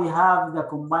 now we have the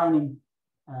combining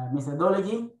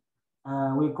methodology.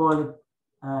 We call it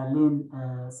Lean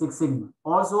Six Sigma.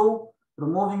 Also,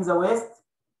 removing the waste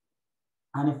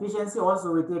and efficiency,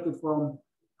 also we take it from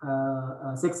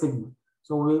Six Sigma.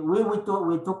 So we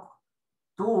took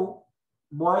 2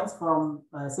 points from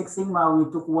Six Sigma, we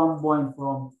took 1 point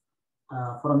from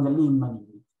the lean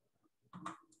management.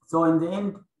 So in the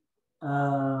end,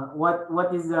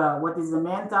 what is the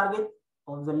main target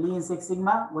of the Lean Six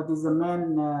Sigma? What is the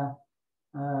main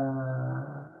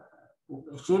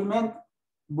achievement?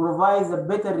 Provides a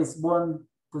better response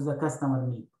to the customer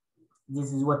need.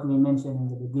 This is what we mentioned in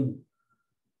the beginning.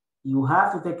 You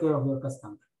have to take care of your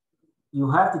customer.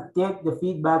 You have to take the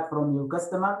feedback from your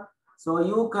customer so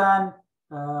you can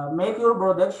make your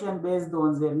production based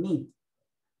on their need,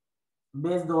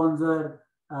 based on their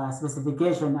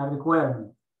specification and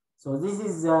requirement. So this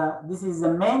is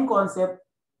the main concept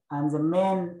and the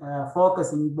main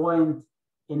focusing point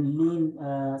in Lean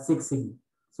Six Sigma.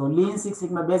 So Lean Six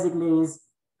Sigma basically is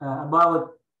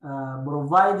about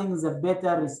providing the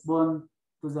better response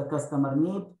to the customer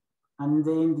need, and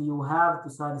then you have to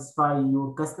satisfy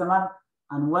your customer.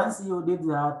 And once you did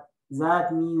that,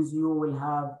 that means you will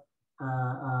have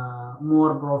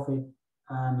more profit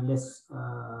and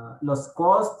less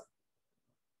cost.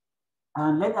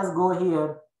 And let us go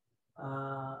here.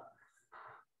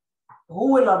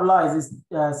 Who will apply this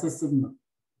Six Sigma?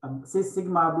 Six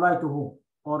Sigma apply to who?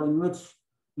 Or in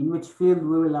which field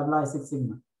we will apply Six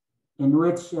Sigma? In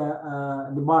which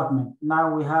department?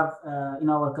 Now we have in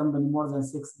our company more than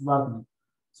 6 departments.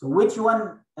 So which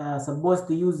one supposed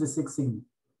to use the Six Sigma?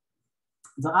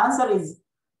 The answer is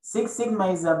Six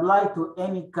Sigma is applied to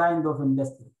any kind of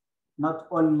industry, not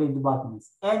only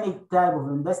departments. Any type of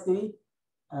industry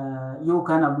you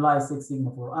can apply Six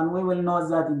Sigma for, and we will know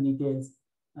that in details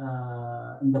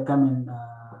in the coming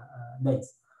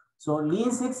days. So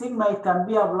Lean Six Sigma, it can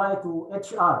be applied to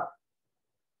HR.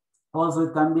 Also,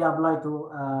 it can be applied to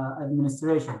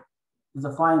administration, to the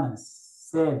finance,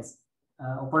 sales,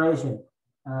 operation,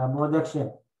 production,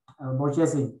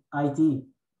 purchasing, IT,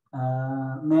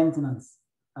 maintenance,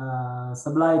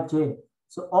 supply chain.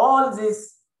 So all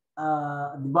this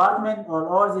department or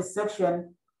all this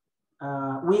section,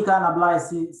 we can apply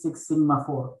Six Sigma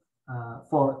for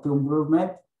to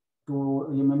improvement, to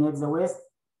eliminate the waste,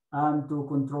 and to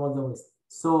control the waste.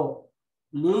 So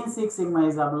Lean Six Sigma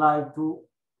is applied to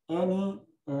any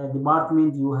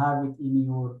department you have it in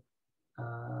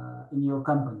your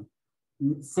company.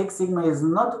 Six Sigma is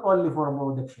not only for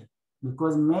production,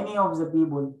 because many of the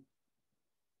people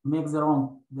make the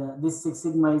wrong. This Six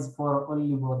Sigma is for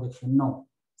only production. No,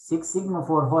 Six Sigma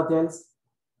for hotels.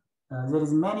 There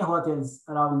is many hotels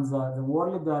around the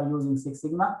world that are using Six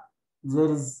Sigma.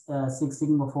 There is Six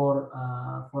Sigma for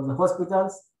the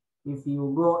hospitals. If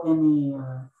you go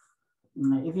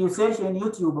if you search on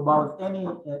YouTube about any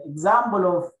example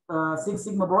of Six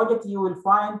Sigma project, you will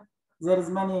find there is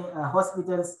many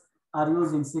hospitals are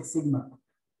using Six Sigma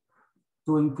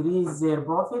to increase their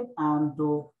profit and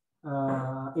to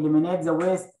eliminate the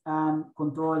waste and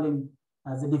controlling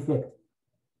the defect.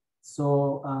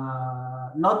 So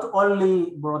not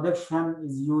only production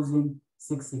is using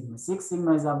Six Sigma. Six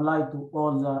Sigma is applied to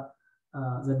all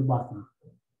the department.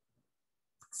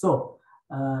 So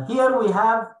here we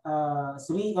have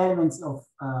 3 elements of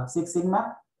Six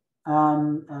Sigma,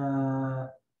 and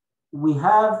we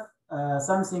have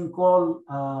something called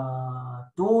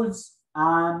tools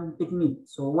and technique.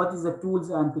 So what is the tools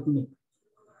and technique?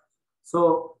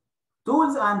 So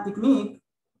tools and technique,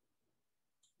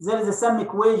 there is some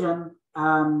equation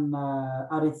and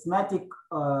arithmetic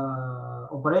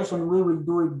operation. We will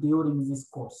do it during this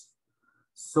course.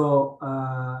 So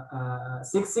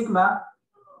Six Sigma,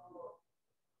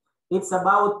 it's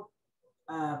about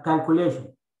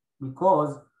calculation,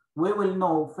 because we will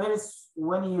know first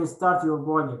when you start your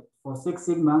project for Six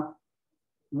Sigma,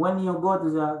 when you go to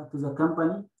the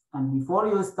company, and before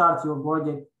you start your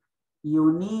project,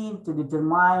 you need to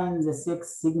determine the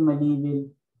Six Sigma level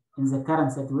in the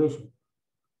current situation.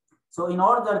 So in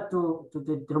order to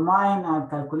determine and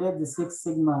calculate the Six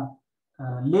Sigma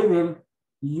level,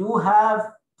 you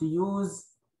have to use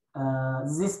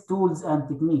these tools and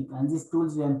technique. And these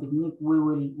tools and technique, we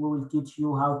will teach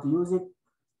you how to use it,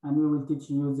 and we will teach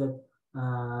you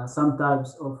that some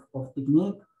types of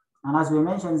technique. And as we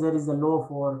mentioned, there is a law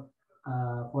for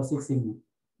Six Sigma.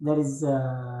 There is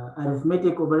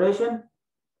arithmetic operation.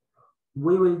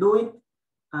 We will do it,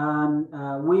 and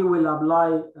we will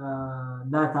apply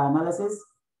data analysis,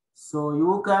 so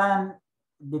you can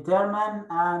determine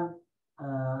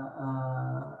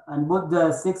and put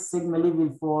the Six Sigma level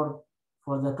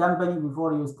for the company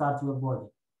before you start your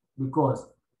project. Because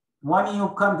when you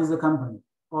come to the company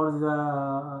or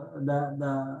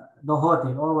the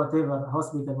hotel or whatever,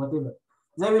 hospital, whatever,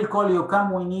 they will call you,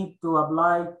 come, we need to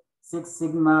apply Six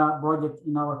Sigma project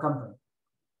in our company.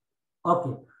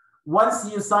 Okay, once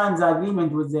you sign the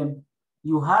agreement with them,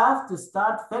 You have to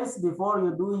start first before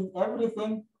you're doing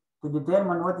everything to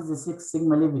determine what is the Six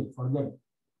Sigma level for them.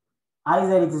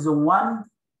 Either it is a 1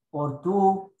 or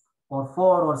 2 or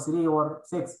 4 or 3 or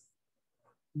 6.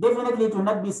 Definitely it will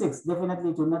not be 6.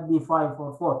 Definitely it will not be 5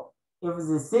 or 4. If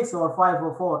it's 6 or 5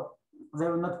 or 4, they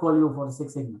will not call you for the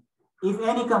Six Sigma. If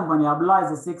any company applies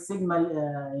the Six Sigma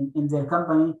in their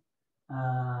company,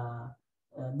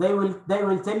 they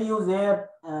will tell you their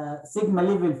Sigma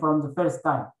level from the first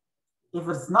time. If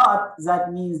it's not,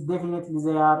 that means definitely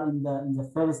they are in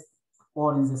the first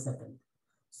or in the second.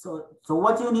 So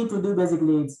what you need to do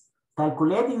basically is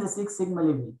calculating the Six Sigma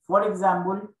level. For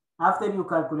example, after you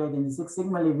calculate in the Six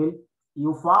Sigma level,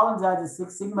 you found that the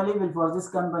Six Sigma level for this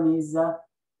company is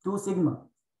 2 Sigma.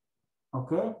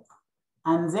 Okay,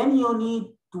 and then you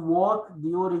need to work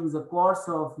during the course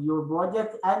of your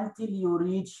project until you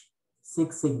reach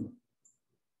 6 Sigma.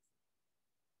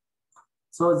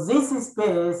 So this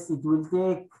space, it will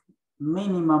take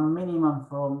minimum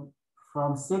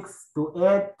from 6 to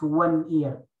 8 to 1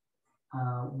 year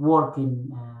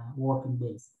working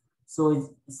days.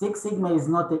 So Six Sigma is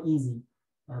not an easy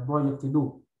project to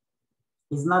do.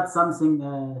 It's not something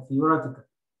theoretical.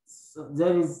 So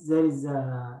there is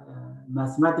a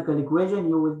mathematical equation,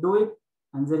 you will do it,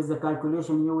 and there is a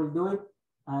calculation, you will do it,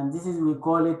 and this is, we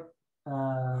call it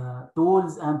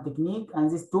tools and technique, and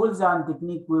these tools and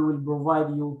technique we will provide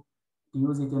you to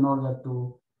use it in order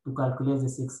to calculate the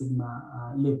Six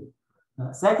Sigma level.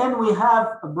 Second, we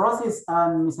have a process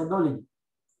and methodology.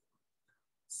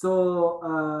 So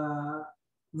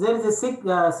there is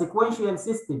a sequential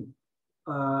system.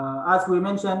 As we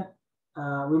mentioned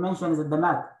the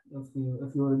DMAC,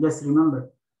 if you just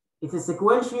remember. It's a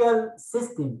sequential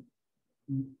system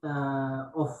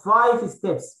of 5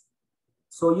 steps.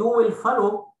 So you will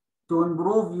follow to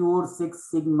improve your Six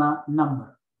Sigma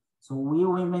number. So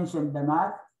we mentioned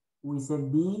DMAC, we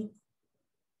said D,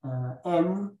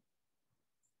 M,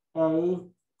 A,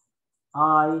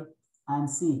 I, and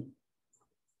C.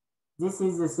 This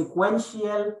is a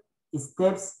sequential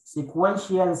steps,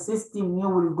 sequential system you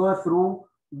will go through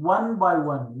one by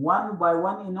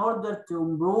one in order to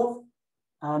improve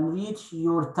and reach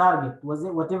your target.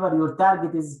 Whatever your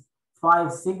target is,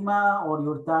 5 Sigma, or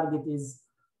your target is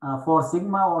 4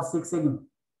 Sigma or 6 Sigma.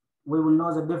 We will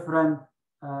know the difference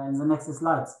in the next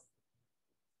slides.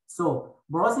 So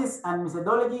process and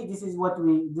methodology, this is what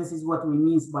we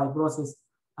mean by process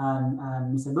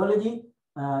and methodology.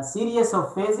 Series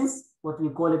of phases, what we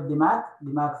call it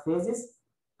DMAC phases.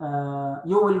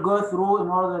 You will go through in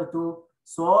order to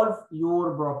solve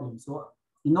your problem. So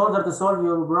in order to solve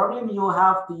your problem, you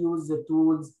have to use the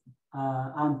tools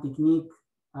and technique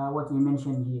what we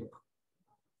mentioned here.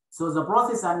 So the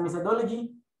process and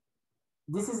methodology,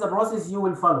 this is the process you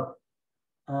will follow.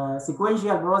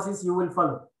 Sequential process you will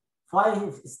follow.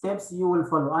 5 steps you will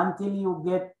follow until you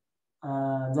get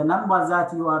the number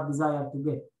that you are desired to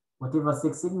get, whatever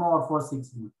 6 Sigma or 4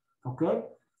 Sigma. Okay.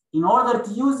 In order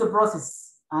to use the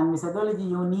process and methodology,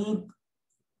 you need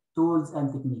tools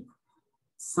and technique.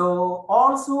 So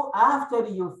also after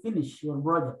you finish your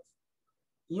project,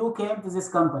 you came to this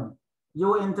company,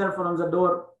 you enter from the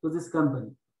door to this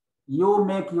company, you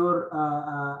make your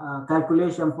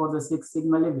calculation for the 6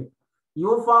 Sigma level.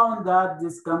 You found that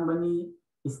this company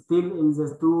is still in the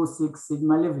 6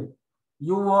 Sigma level.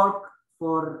 You work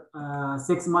for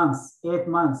 6 months, 8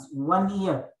 months, 1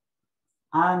 year,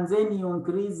 and then you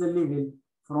increase the level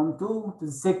from 2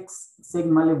 to 6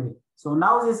 Sigma level. So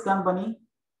now this company,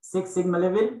 6 Sigma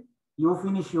level, you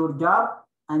finish your job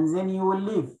and then you will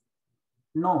leave.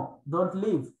 No, don't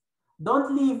leave.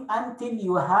 Don't leave until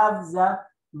you have the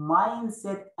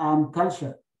mindset and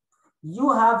culture.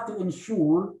 You have to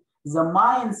ensure the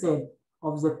mindset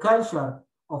of the culture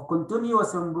of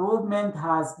continuous improvement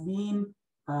has been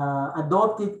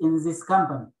adopted in this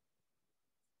company.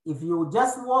 If you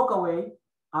just walk away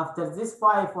after this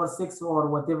 5 or 6 or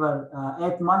whatever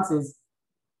 8 months is,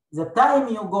 the time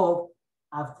you go,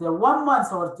 after 1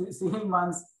 month or 3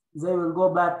 months, they will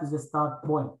go back to the start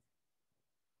point.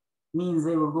 Means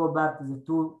they will go back to the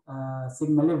 2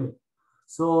 Sigma level.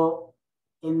 So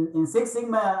in 6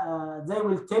 Sigma, they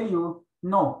will tell you,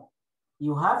 no,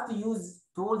 you have to use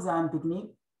tools and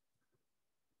technique,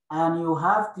 and you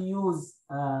have to use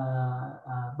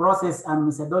process and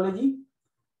methodology.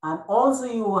 And also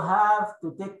you have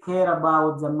to take care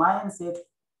about the mindset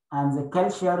and the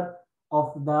culture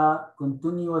of the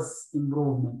continuous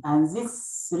improvement. And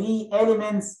these 3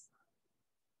 elements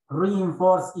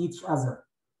reinforce each other.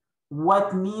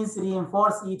 What means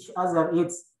reinforce each other?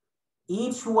 It's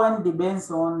each one depends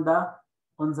on the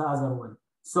other one.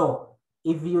 So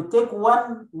if you take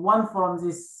one from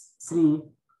these 3,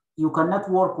 you cannot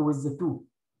work with the two.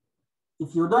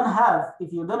 If you don't have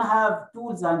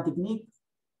tools and technique,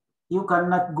 you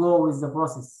cannot go with the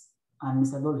process and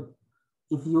methodology.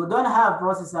 If you don't have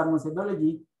process and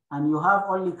methodology, and you have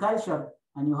only culture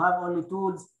and you have only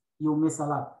tools, you miss a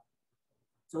lot.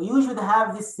 So you should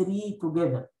have these three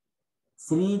together.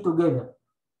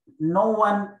 No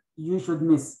one you should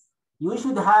miss. You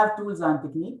should have tools and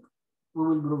technique. We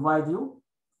will provide you.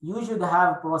 You should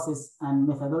have process and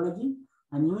methodology,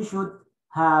 and you should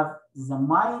have the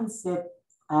mindset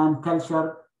and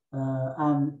culture,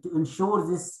 and to ensure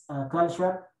this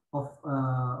culture of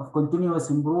continuous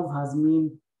improve has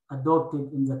been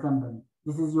adopted in the company.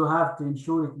 This is, you have to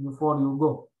ensure it before you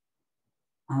go,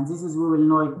 and this is, we will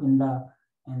know it in the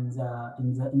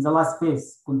last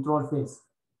phase, control phase.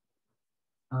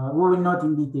 We will not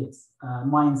in details,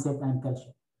 mindset and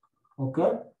culture.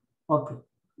 Okay.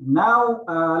 Now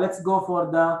let's go for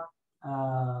the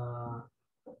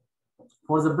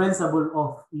principle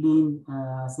of Lean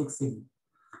Six Sigma.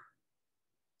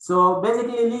 So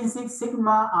basically, Lean Six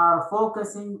Sigma are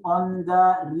focusing on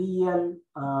the real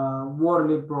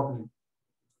world problem,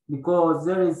 because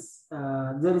there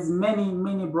is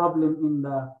many problem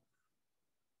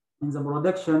in the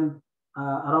production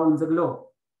around the globe.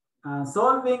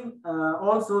 Solving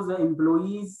also the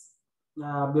employees'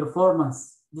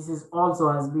 performance. This is also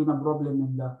has been a problem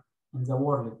in the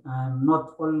world, and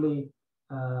not only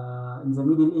in the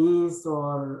Middle East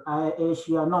or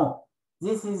Asia. No,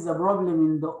 this is a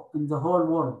problem in the whole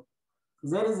world.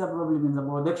 There is a problem in the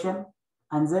production,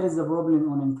 and there is a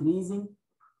problem on increasing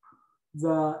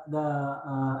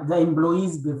the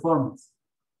employees' performance.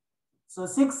 So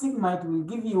Six Sigma, it will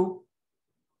give you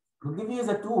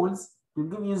the tools, it will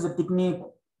give you the technique,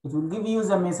 it will give you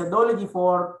the methodology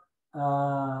for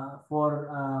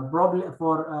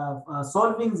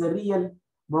solving the real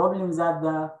problems that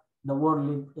the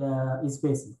world is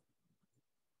facing.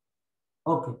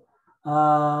 Okay.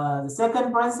 The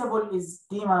second principle is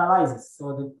team analysis.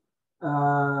 So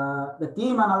the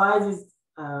team analysis,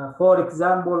 for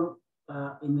example,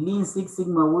 in Lean Six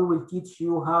Sigma, we will teach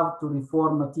you how to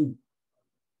reform a team,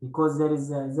 because there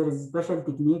is a special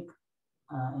technique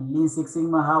in Lean Six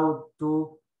Sigma how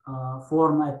to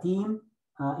form a team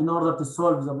in order to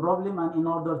solve the problem and in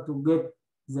order to get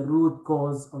the root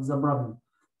cause of the problem.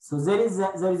 So there is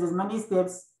as many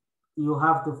steps you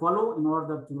have to follow in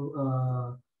order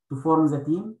to form the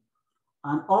team,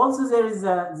 and also there is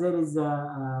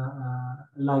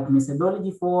like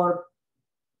methodology for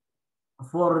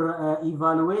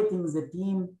evaluating the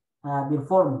team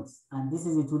performance, and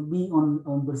it will be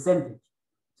on percentage.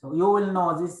 So you will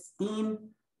know this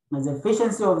team, the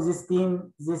efficiency of this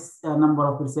team, this number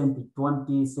of percentage,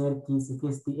 20, 30,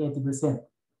 60, 80%.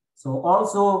 So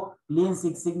also Lean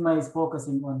Six Sigma is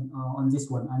focusing on this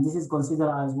one, and this is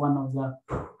considered as one of the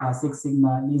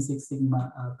Lean Six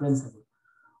Sigma principle.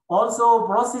 Also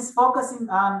process focusing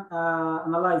and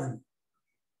analyzing.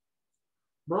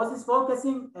 Process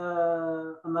focusing,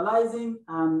 analyzing,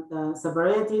 and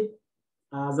separated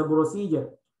the procedure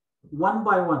one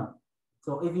by one.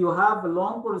 So if you have a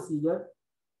long procedure,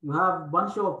 you have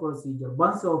bunch of procedure,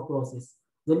 bunch of process.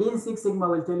 The Lean Six Sigma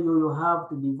will tell you have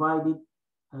to divide it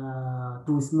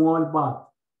to small part.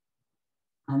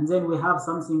 And then we have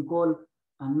something called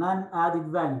a non-added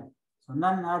value. So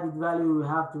non-added value, we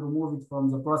have to remove it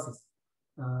from the process.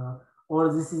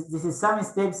 Or this is some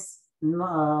steps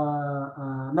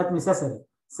not necessary.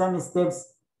 Some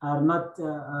steps are not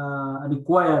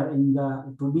required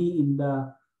to be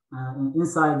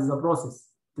inside the process.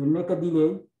 It will make a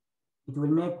delay. It will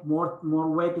make more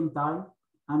waiting time,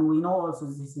 and we know also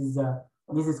this is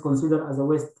considered as a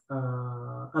waste,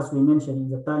 as we mentioned in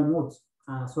the time modes.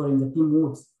 In the team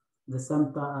modes, the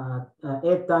same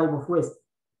 8 type of waste.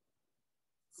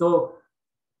 So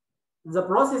the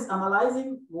process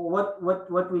analyzing what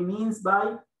we means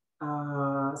by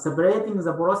separating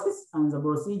the process and the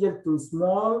procedure to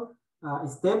small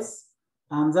steps,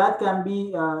 and that can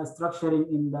be structuring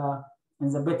in the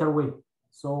better way.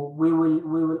 So we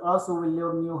will also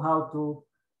learn you how to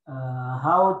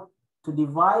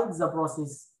divide the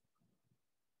process,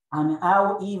 and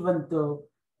how even to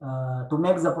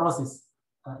make the process.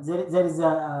 There is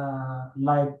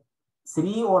like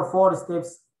 3 or 4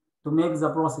 steps to make the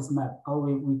process map, or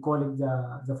we call it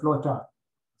the flow chart.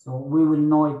 So we will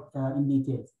know it in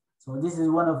detail. So this is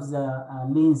one of the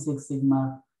Lean Six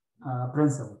Sigma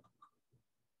principles.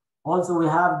 Also, we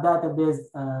have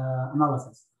database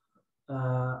analysis.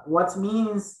 What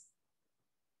means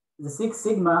the Six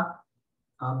Sigma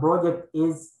project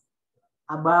is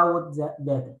about the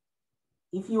data.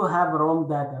 If you have wrong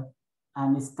data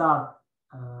and start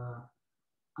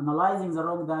analyzing the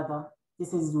wrong data,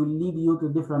 this will lead you to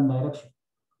different direction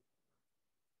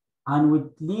and would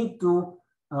lead to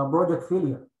project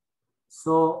failure.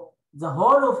 So the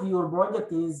whole of your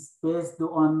project is based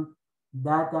on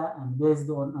data and based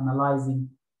on analyzing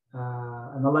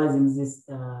this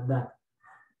data.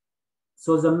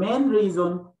 So the main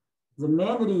reason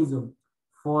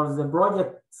for the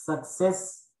project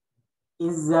success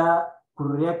is the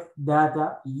correct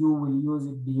data you will use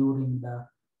it during the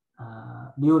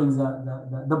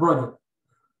project.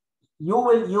 You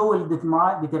will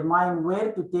determine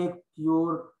where to take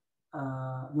your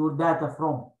data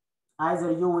from.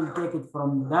 Either you will take it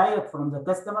from direct from the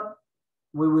customer.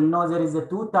 We will know there is a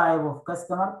two type of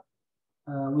customer.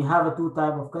 We have a two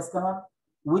type of customer.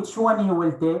 Which one you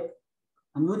will take,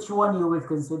 and which one you will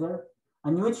consider,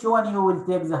 and which one you will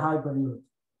take the high priority.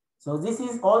 So this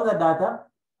is all the data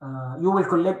you will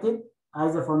collect it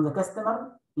either from the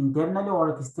customer, internally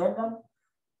or external,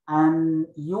 and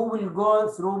you will go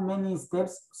through many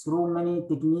steps, through many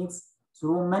techniques,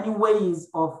 through many ways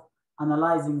of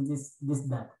analyzing this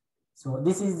data. So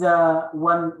this is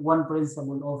one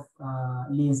principle of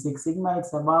Lean Six Sigma.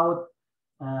 It's about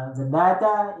the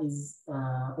data is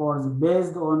or is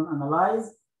based on analyze.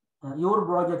 Your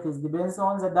project is depends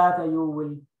on the data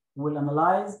you will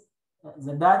analyze,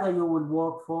 the data you will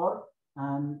work for,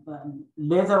 and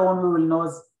later on we will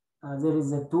know there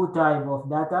is a two type of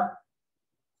data.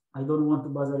 I don't want to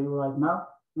bother you right now.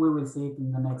 We will see it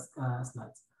in the next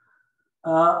slides.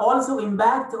 Also,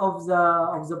 impact of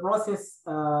the process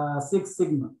Six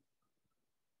Sigma.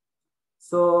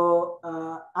 So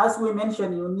as we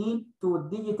mentioned, you need to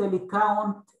digitally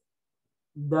count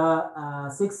the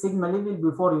Six Sigma level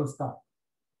before you start.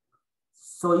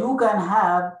 So you can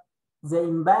have the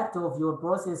impact of your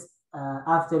process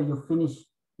after you finish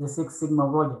the Six Sigma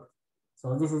project.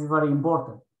 So this is very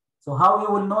important. So how you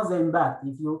will know the impact?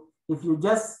 If you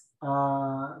just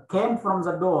came from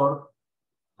the door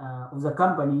of the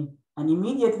company and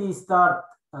immediately start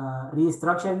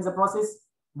restructuring the process,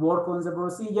 work on the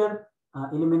procedure,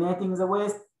 eliminating the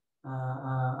waste,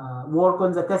 work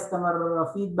on the customer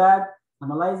feedback,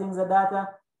 analyzing the data,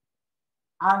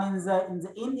 and in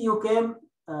the end you came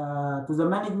to the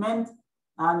management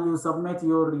and you submit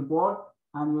your report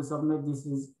and you submit this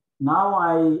is now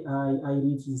I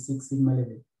reach the Six Sigma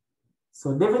level.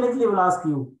 So definitely will ask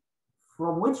you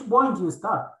from which point you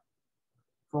start,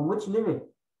 from which level.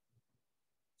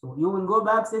 So you will go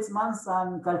back 6 months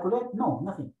and calculate? No,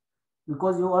 nothing,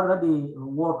 because you already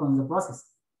work on the process.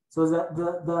 So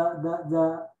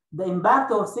the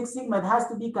impact of Six Sigma has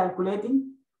to be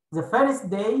calculating the first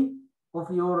day of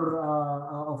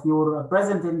your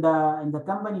present in the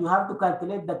company. You have to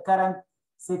calculate the current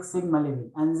Six Sigma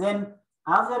level, and then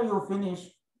after you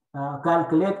finish,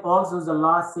 calculate also the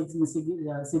last Six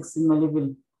Sigma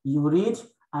level you reach,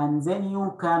 and then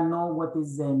you can know what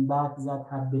is the impact that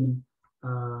happening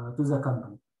to the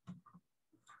company.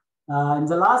 And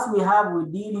the last we're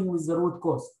dealing with the root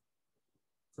cause.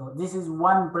 So this is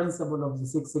one principle of the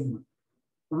Six Sigma.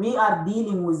 We are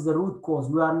dealing with the root cause.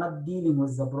 We are not dealing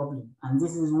with the problem. And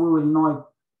this is, we will know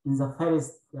it in the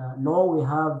first law. We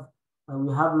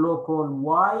have law called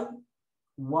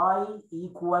Y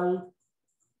equal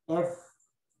F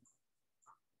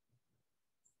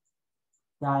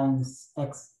times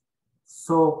X.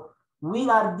 So we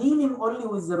are dealing only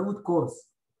with the root cause.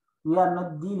 We are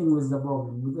not dealing with the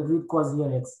problem, with the root cause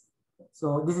here X.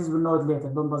 So this is, we'll know it later,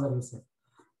 don't bother yourself.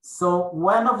 So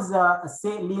one of the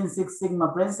Lean Six Sigma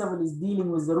principle is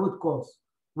dealing with the root cause.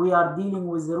 We are dealing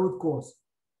with the root cause.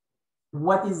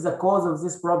 What is the cause of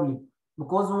this problem?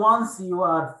 Because once you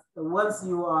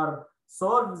are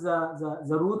solve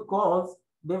the root cause,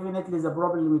 definitely the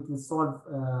problem it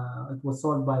was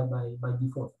solved by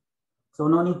default. So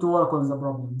no need to work on the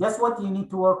problem. Just what you need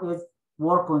to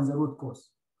work on the root cause.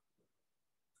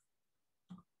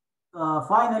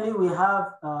 Finally, we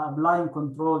have applying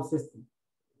control system.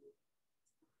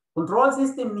 Control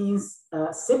system means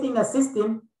setting a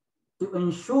system to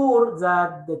ensure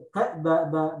that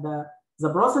the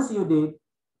process you did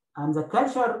and the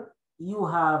culture you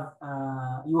have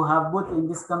put in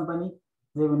this company,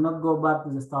 they will not go back to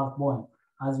the start point,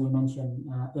 as we mentioned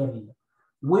earlier.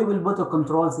 We will put a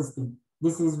control system.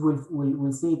 This is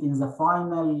we'll see it in the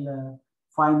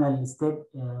final step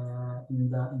in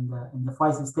the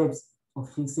 5 steps of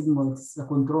Six Sigma. It's the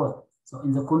control. So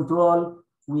in the control,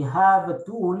 we have a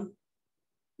tool.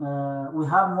 We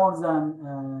have more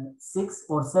than 6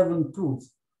 or 7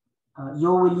 tools.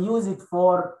 You will use it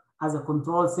as a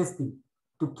control system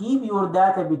to keep your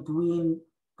data between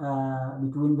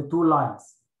the two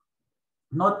lines,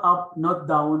 not up, not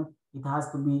down. It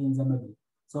has to be in the middle.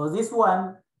 So this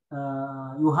one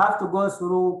you have to go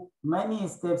through many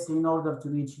steps in order to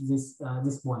reach this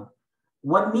point.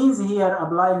 What means here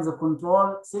applying the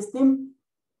control system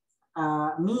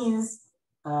means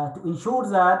to ensure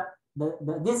that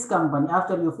this company,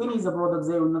 after you finish the product,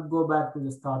 they will not go back to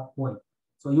the start point.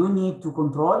 So you need to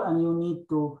control and you need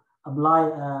to apply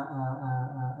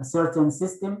a certain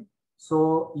system.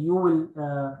 So you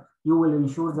will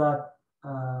ensure that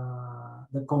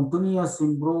the continuous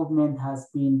improvement has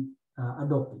been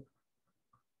adopted.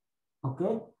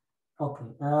 Okay.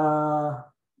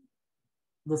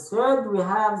 The third, we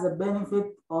have the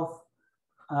benefit of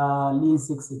Lean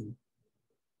Six Sigma.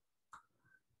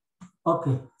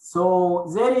 Okay, so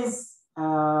there is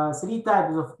 3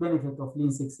 types of benefit of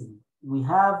Lean Six Sigma. We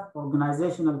have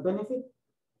organizational benefit.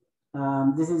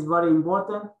 This is very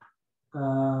important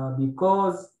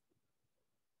because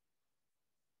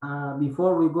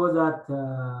before we go that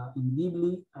in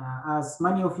deeply, as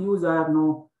many of you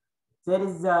know, there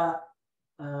is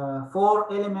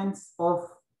 4 elements of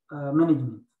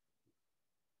management.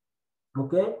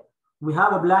 Okay, we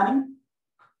have a planning,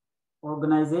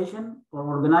 organization or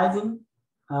organizing,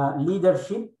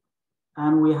 leadership,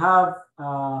 and we have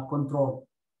control.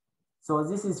 So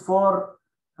this is 4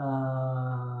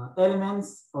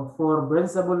 elements of 4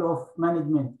 principle of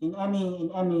management in any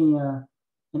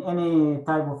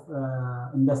type of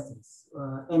industries,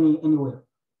 anywhere.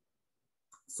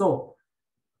 So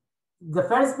the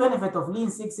first benefit of Lean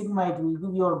Six Sigma, it will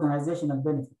give you organizational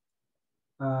benefit.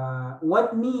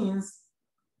 What means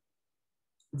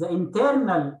the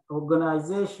internal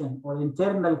organization or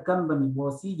internal company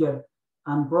procedure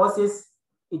and process,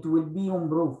 it will be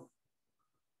improved.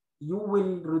 You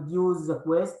will reduce the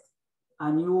cost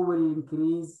and you will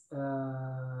increase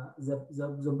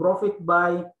the profit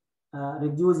by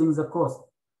reducing the cost.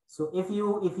 So if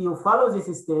you follow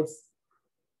these steps,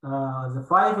 the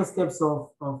 5 steps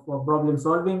of problem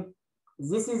solving,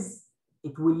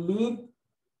 it will lead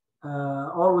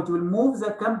or it will move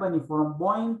the company from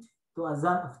point to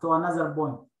another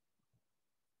point.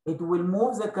 It will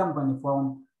move the company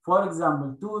from, for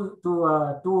example, to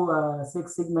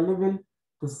Six Sigma level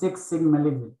to Six Sigma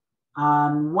level.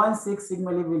 And one Six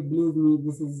Sigma level, believe me,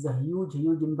 this is a huge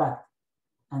impact.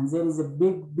 And there is a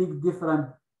big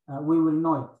difference. We will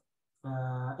know it.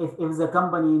 If the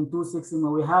company in 2 Six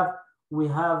Sigma, we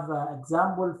have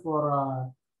example for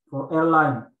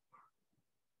airline.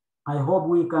 I hope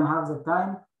we can have the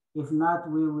time. If not,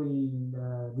 we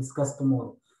will discuss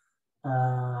tomorrow.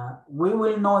 We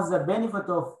will know the benefit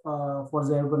of for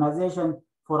the organization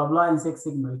for applying Six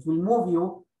Sigma. It will move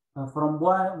you from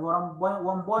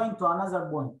one point to another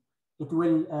point. It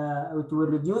will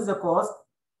reduce the cost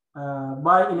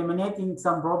by eliminating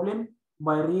some problem,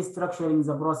 by restructuring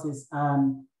the process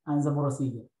and the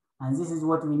procedure. And this is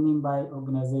what we mean by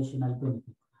organizational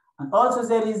benefit. And also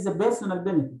there is the personal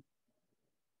benefit.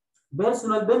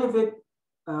 Personal benefit,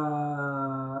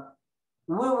 we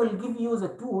will give you the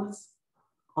tools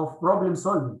of problem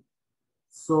solving.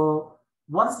 So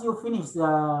once you finish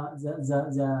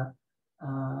the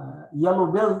yellow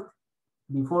belt,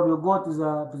 before you go to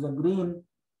the green,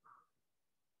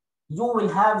 you will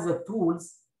have the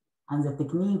tools and the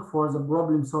technique for the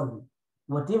problem solving.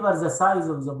 Whatever the size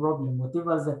of the problem,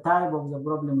 whatever the type of the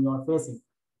problem you are facing,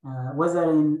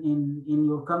 whether in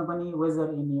your company,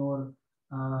 whether in your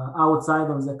outside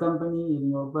of the company, in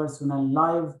your personal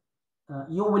life,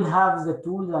 you will have the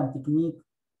tools and technique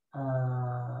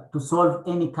to solve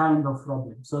any kind of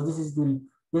problem. So this will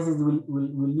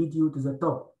lead you to the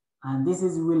top, and this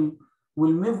will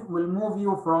move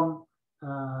you from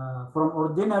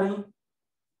ordinary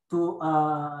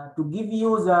to give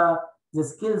you the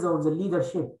skills of the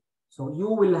leadership. So you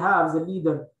will have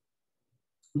the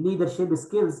leadership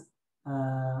skills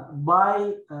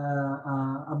by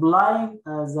applying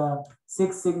the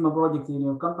Six Sigma project in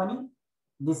your company.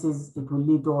 It will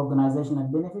lead to organizational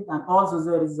benefit, and also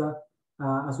there is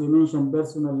as we mentioned,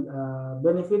 personal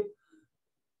benefit,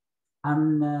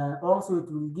 and also it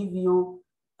will give you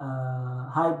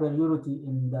high priority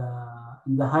in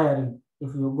the hiring.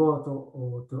 If you go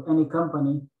to any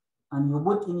company and you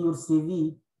put in your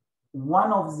CV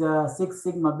one of the Six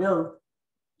Sigma build,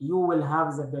 you will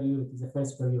have the priority, the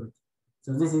first priority.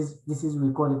 So this is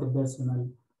we call it a personal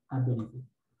benefit.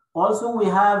 Also, we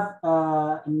have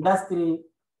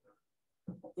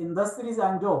industries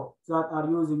and jobs that are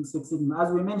using Six Sigma.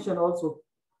 As we mentioned also,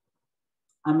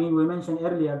 we mentioned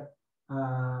earlier,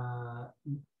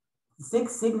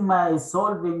 Six Sigma is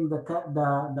solving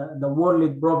the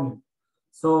world problem.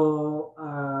 So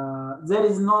there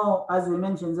is no, as we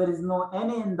mentioned, there is no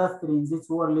any industry in this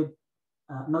world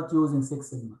not using Six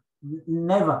Sigma.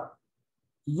 Never.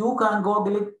 You can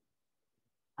Google it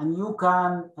and you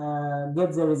can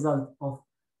get the result of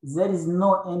there is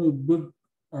no any big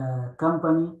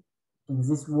company in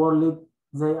this world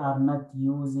they are not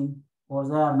using or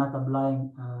they are not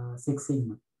applying Six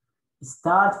Sigma.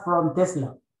 Start from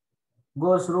Tesla,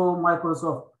 go through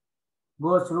Microsoft,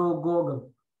 go through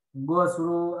Google, go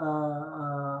through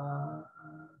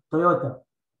Toyota,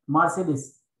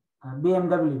 Mercedes,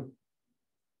 BMW.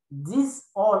 This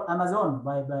all Amazon,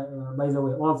 by the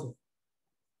way, also.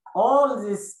 All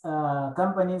these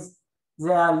companies,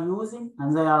 they are using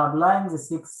and they are applying the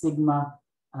Six Sigma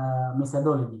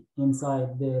methodology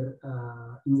inside their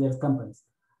in their companies.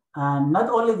 And not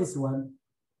only this one,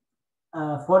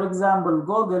 for example,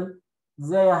 Google,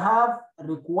 they have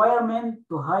requirement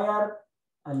to hire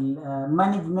a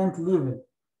management level.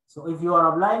 So if you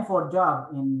are applying for a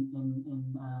job in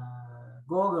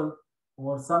Google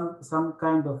or some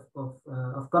kind of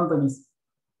companies,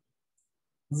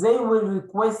 they will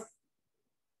request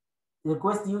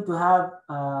you to have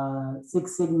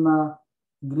Six Sigma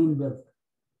green belt.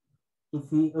 If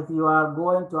you are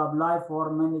going to apply for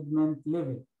management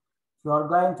level, if you are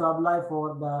going to apply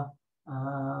for the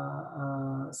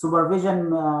supervision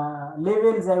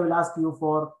level, they will ask you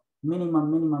for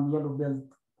minimum yellow belt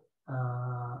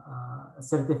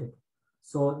certificate.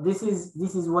 So this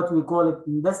is what we call it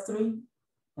industry's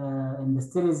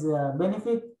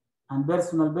benefit and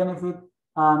personal benefit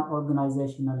and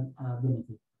organizational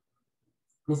benefit.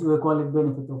 This we call it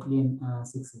benefit of Lean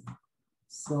Six Sigma.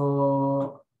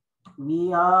 So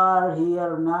we are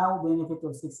here now, benefit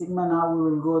of Six Sigma. Now we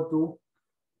will go to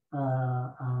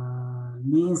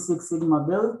Lean Six Sigma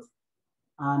build,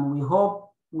 and we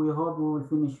hope we will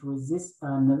finish with this.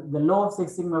 And the law of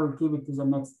Six Sigma will keep it to the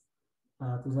next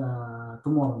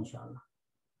tomorrow, inshallah.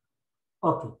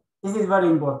 Okay, this is very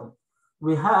important.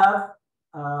 We have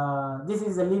this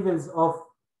is the levels of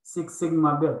Six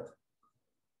Sigma build.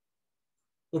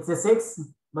 It's a 6,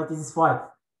 but it is 5.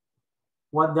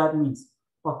 What that means?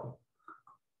 Okay.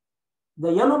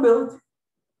 The yellow belt,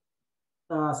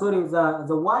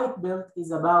 the white belt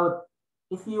is about,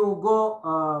 if you go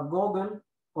Google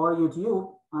or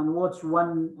YouTube and watch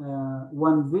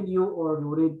one video or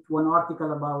you read one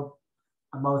article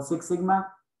about Six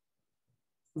Sigma,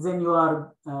 then you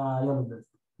are yellow belt.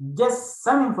 Just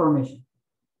some information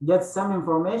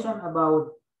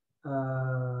about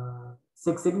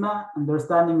Six Sigma,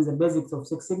 understanding the basics of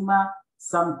Six Sigma,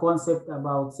 some concept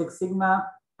about Six Sigma,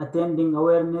 attending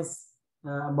awareness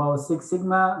about Six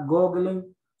Sigma,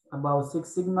 Googling about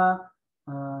Six Sigma.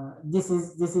 This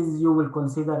is you will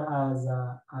consider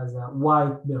as a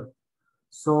white belt.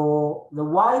 So the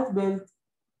white belt,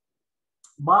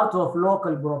 part of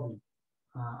local problem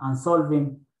and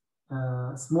solving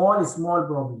small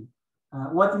problem.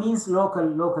 What means local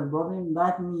problem?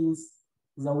 That means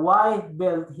the white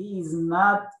belt, he is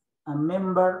not a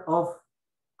member of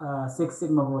Six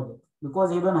Sigma project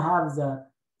because he don't have the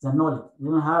knowledge,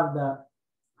 you don't have the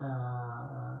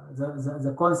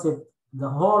concept, the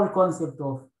whole concept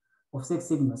of Six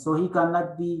Sigma. So he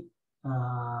cannot be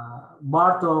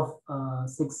part of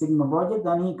Six Sigma project,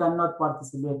 and he cannot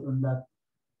participate on that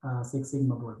Six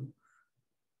Sigma project.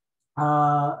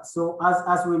 So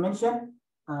as we mentioned,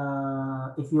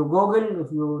 if you Google,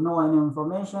 if you know any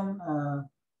information,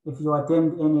 if you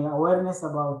attend any awareness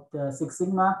about Six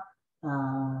Sigma,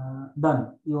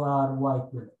 done, you are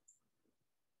white belt.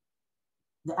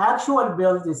 The actual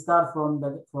belt is start from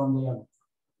the yellow.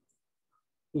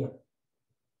 Here,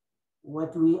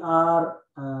 what we are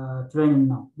training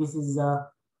now. This is the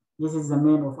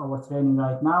main of our training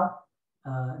right now.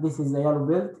 This is the yellow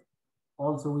belt.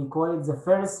 Also, we call it the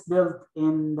first belt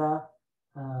in the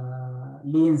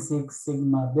Lean Six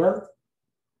Sigma belt.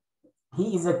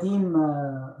 He is a team.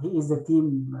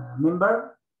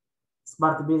 Member,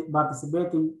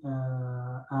 participating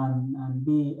and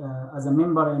be as a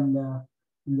member in the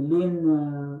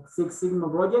Lean Six Sigma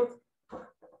project.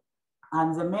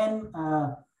 And the main,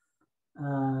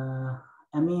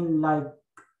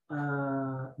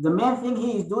 the main thing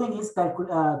he is doing is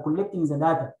collecting the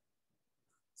data.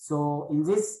 So in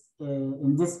this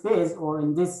phase or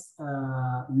in this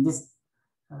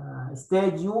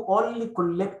stage, you only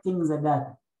collecting the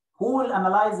data. Who will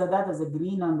analyze the data? The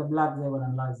green and the black, they will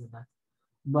analyze the data.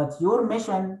 But your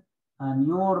mission and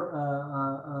your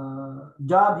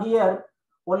job here,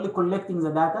 only collecting the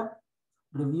data,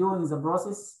 reviewing the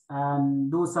process,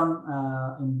 and do some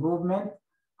improvement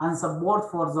and support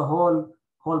for the whole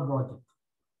project.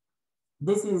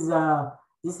 This is the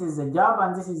job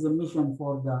and this is the mission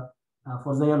for the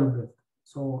yellow belt.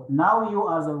 So now you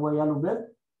are the yellow belt.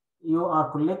 You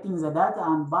are collecting the data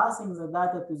and passing the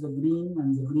data to the green,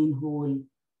 and the green who will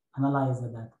analyze the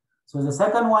data. So the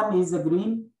second one is the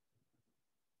green.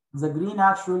 The green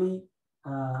actually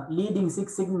leading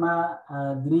Six Sigma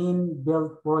green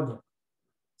belt project.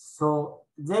 So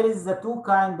there is the two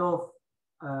kind of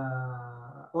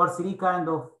or three kind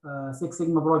of Six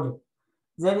Sigma project.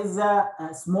 There is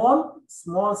a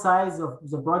small size of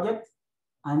the project,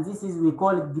 and this is, we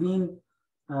call it green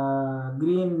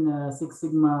Six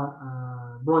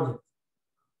Sigma project.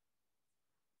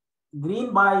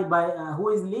 Green by who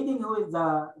is leading? Who is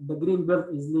the green belt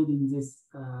is leading this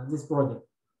this project,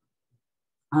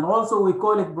 and also we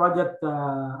call it project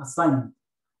assignment.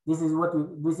 This is what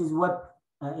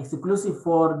exclusive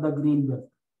for the green belt.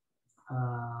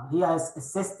 He is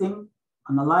assessing,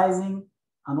 analyzing,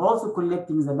 and also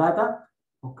collecting the data.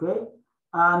 Okay,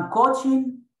 and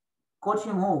coaching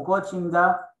who? Coaching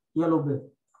the yellow belt.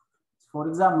 For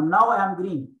example, now I am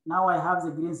green. Now I have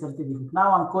the green certificate.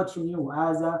 Now I'm coaching you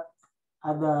as a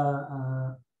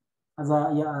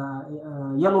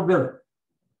yellow belt.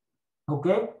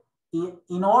 Okay.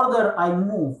 In order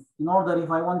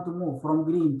if I want to move from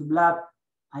green to black,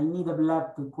 I need a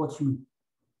black to coach me,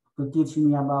 to teach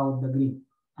me about the green.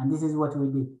 And this is what we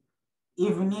did.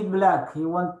 If you need black, he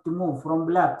wants to move from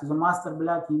black to the master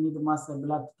black, you need the master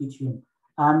black to teach him,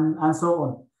 and so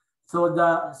on. So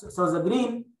the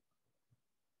green,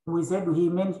 we said he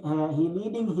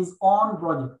leading his own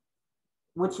project,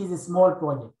 which is a small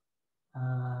project.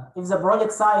 If the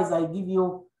project size, I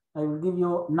will give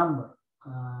you a number.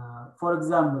 For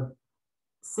example,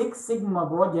 Six Sigma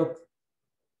project,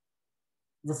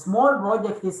 the small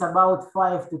project is about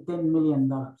 $5 to $10 million.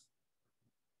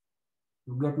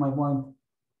 You get my point?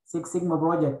 Six Sigma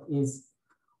project is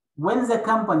when the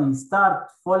company start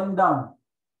falling down,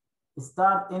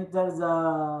 enter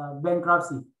the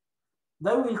bankruptcy,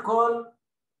 they will call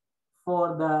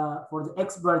for the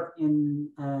expert in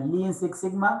Lean Six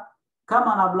Sigma, come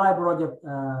and apply project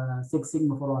Six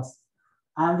Sigma for us.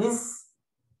 And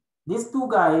these two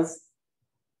guys,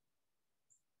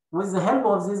 with the help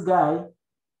of this guy,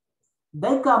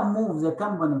 they can move the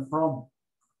company from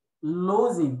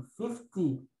losing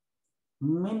 $50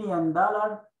 million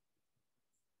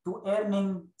to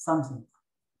earning something,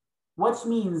 which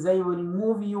means they will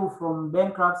move you from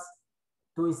bankruptcy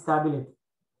to stability.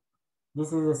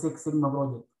 This is a Six Sigma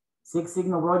project. Six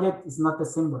Sigma project is not a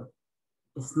symbol.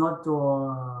 It's not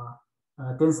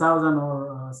 10,000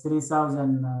 or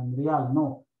 3,000 real.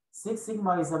 No, Six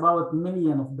Sigma is about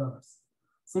millions of dollars.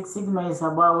 Six Sigma is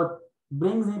about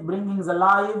bringing the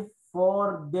life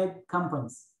for dead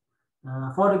companies.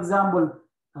 For example,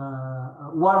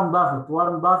 Warren Buffett.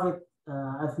 Warren Buffett,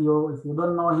 if you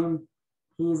don't know him,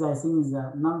 he is, I think, is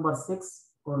number 6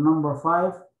 or number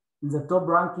 5 in the top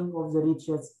ranking of the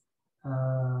richest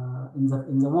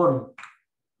in the world.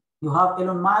 You have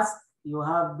Elon Musk, you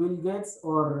have Bill Gates,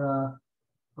 or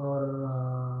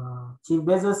Chief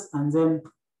Bezos, and then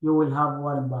you will have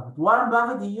Warren Buffett. Warren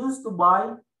Buffett, he used to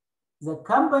buy the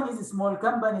companies, small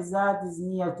companies that is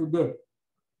near to death.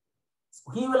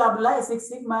 So he will apply Six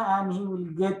Sigma and he will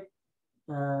get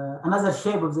another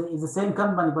shape of the same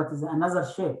company, but is another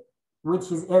shape,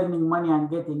 which is earning money and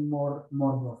getting more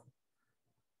profit.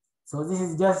 So this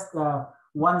is just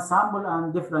one sample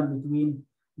and different between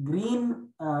green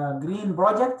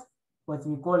project, what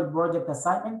we call it project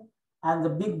assignment, and the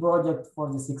big project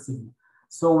for the Six Sigma.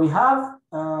 So we have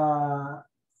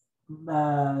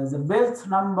the belt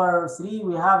number 3,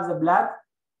 we have the black,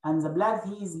 and the black,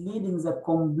 he is leading the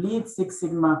complete Six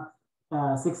Sigma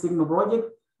project,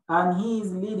 and he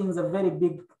is leading the very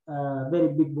big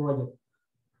project.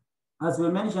 As we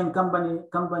mentioned,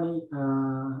 company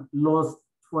lost,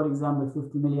 for example,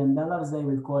 $50 million. They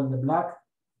will call the black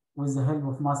with the help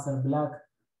of master black.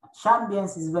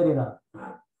 Champions is very rare,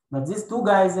 but these two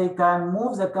guys, they can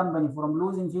move the company from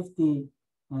losing $50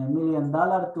 million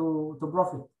to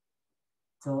profit.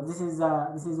 So this is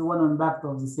one impact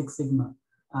of the Six Sigma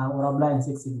or applying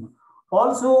Six Sigma.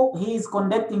 Also, he is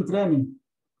conducting training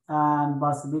and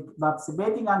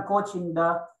participating and coaching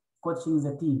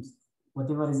the teams,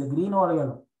 whatever is the green or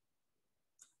yellow.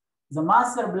 The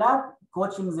master black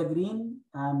coaching the green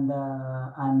and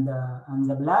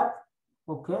the black,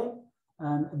 okay,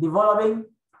 and developing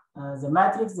the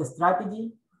matrix, the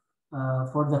strategy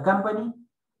for the company,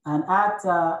 and act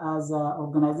as an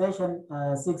organization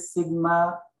Six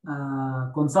Sigma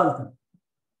consultant.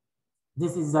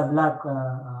 This is the black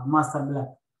master black.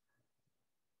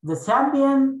 The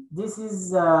champion, this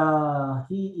is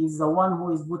he is the one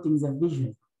who is putting the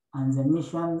vision and the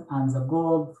mission and the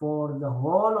goal for the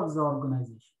whole of the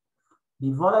organization,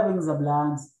 developing the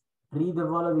plans,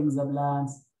 redeveloping the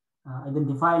plans,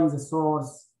 identifying the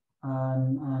source,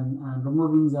 and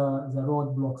removing the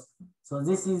roadblocks So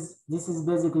this is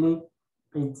basically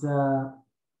it's a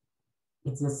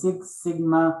Six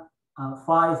Sigma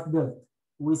 5 build.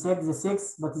 We said the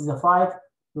 6, but it's a 5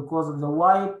 because of the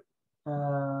white.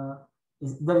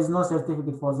 There is no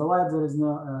certificate for the white. There is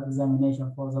no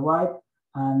examination for the white,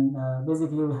 and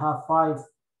basically we have five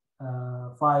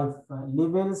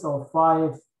levels of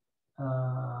 5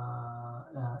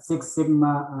 Six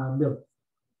Sigma build.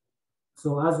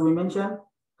 So as we mentioned,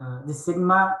 the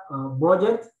Sigma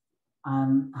project,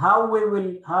 and how we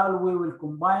will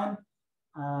combine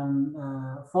and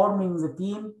forming the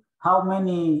team. How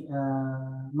many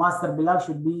master black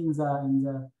should be in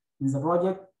the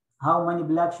project? How many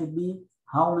black should be?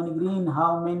 How many green?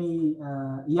 How many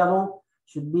yellow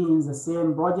should be in the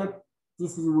same project?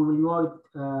 This is we will know it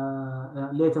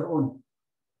later on.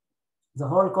 The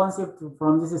whole concept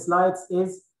from these slides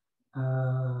is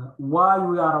why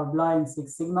we are applying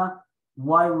Six Sigma,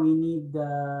 why we need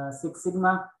Six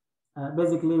Sigma.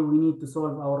 Basically, we need to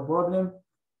solve our problem.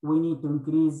 We need to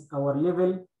increase our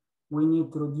level. We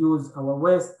need to reduce our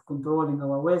waste, controlling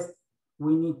our waste.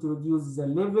 We need to reduce the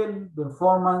level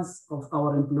performance of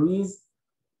our employees.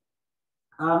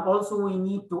 And also we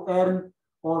need to earn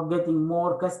or getting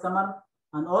more customer.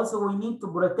 And also we need to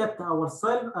protect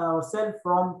ourselves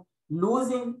from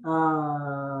losing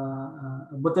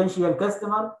potential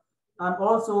customer. And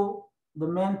also the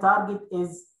main target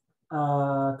is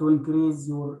to increase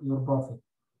your profit.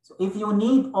 So if you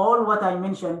need all what I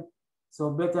mentioned, so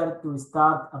better to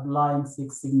start applying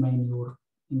Six Sigma in your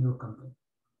company.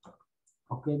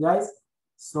 Okay, guys.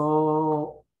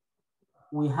 So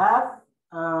we have,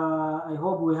 I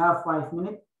hope we have 5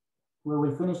 minutes. We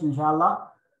will finish,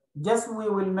 inshallah. Just we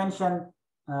will mention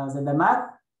the DAMAC.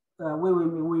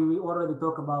 We already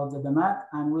talk about the DAMAC,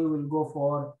 and we will go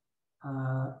for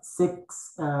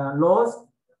 6 laws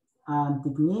and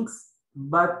techniques,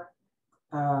 but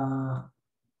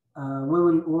we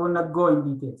will not go in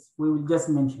details. We will just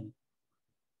mention.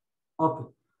 Okay.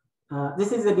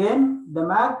 This is again the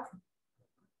DAMAC.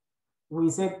 We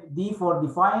said D for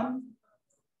define,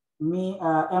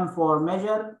 M for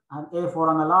measure, and A for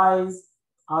analyze,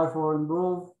 I for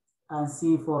improve, and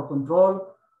C for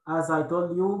control. As I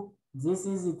told you,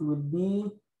 it will be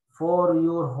for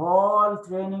your whole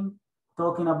training,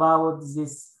 talking about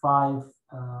these 5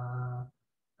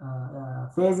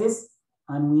 phases,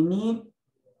 and we need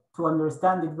to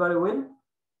understand it very well.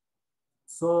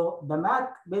 So the DAMAC,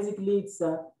 basically it's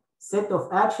a set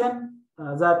of action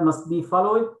that must be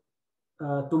followed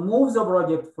to move the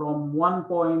project from one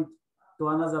point to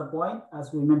another point,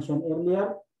 as we mentioned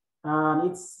earlier. And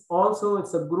it's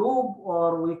a group,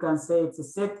 or we can say it's a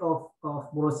set of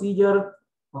procedure,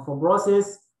 of a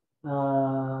process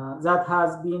that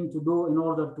has been to do in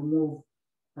order to move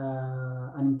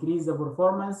and increase the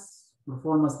performance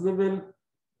level,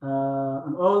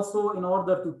 and also in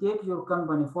order to take your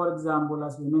company, for example,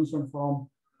 as we mentioned, from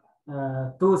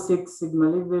 2 Six Sigma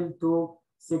level to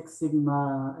Six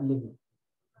Sigma level.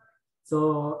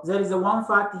 So there is one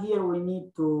fact here we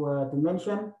need to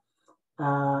mention.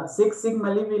 Six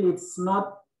Sigma level, it's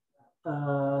not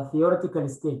a theoretical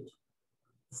stage.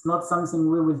 It's not something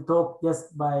we will talk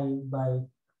just by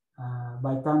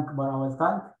our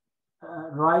tongue.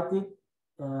 Write it,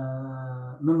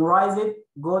 memorize it,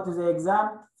 go to the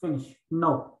exam, finish.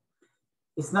 No,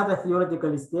 it's not a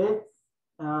theoretical stage,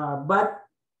 but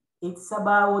it's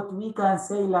about, we can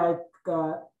say, like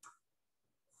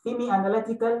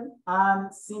semi-analytical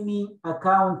and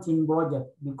semi-accounting project,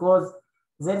 because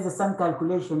there is some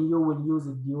calculation you will use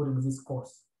it during this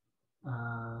course.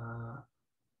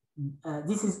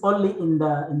 This is only in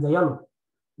the yellow.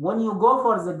 When you go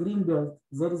for the green belt,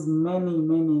 there is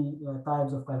many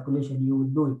types of calculation you will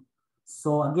do it.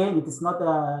 So again, it is not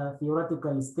a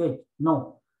theoretical stage.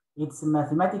 No, it's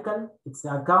mathematical. It's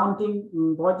an accounting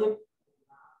project.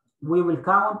 We will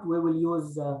count. We will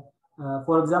use,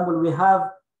 for example, we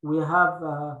have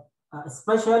a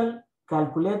special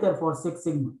calculator for Six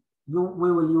Sigma.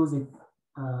 We will use it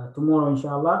tomorrow,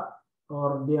 inshallah,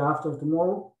 or day after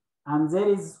tomorrow. And there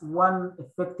is one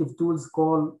effective tool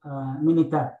called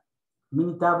Minitab.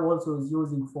 Minitab also is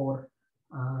using for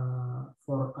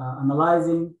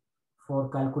analyzing, for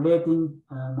calculating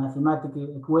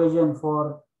mathematical equation,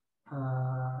 for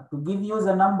to give you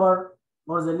the number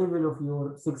or the level of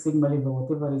your Six Sigma level,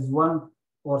 whatever is 1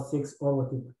 or 6 or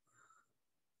whatever.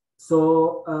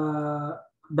 So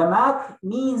the DAMAC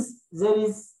means there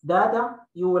is data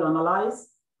you will analyze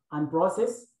and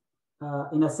process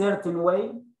in a certain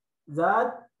way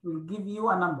that will give you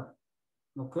a number.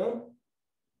 Okay.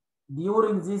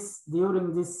 During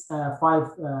this 5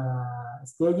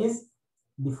 stages: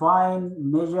 define,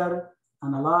 measure,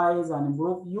 analyze and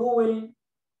improve, you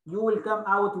will come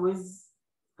out with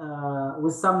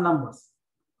some numbers.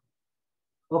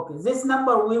 Okay, this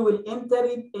number we will enter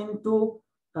it into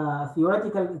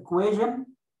theoretical equation.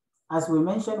 As we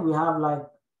mentioned, we have like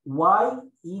y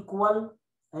equal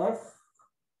f,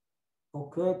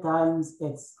 okay, times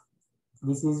x.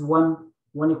 This is one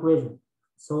equation.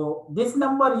 So this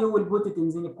number, you will put it in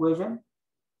the equation.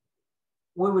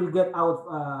 We will get out,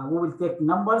 we will take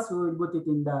numbers, we will put it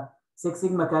in the Six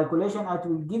Sigma calculation. It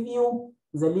will give you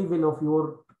the level of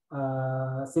your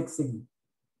Six Sigma.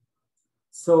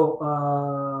 So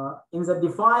in the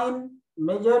define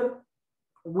measure,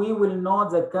 we will know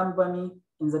the company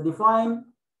in the define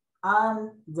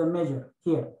and the measure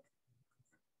here.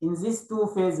 In these two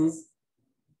phases,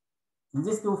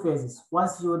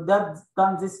 once you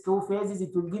done these two phases,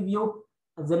 it will give you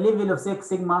the level of Six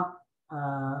Sigma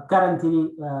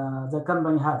currently the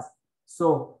company has.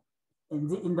 So in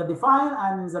the define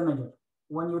and in the measure,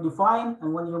 when you define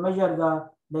and when you measure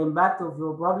the impact of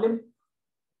your problem,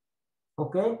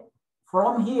 okay,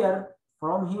 from here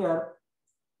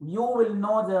you will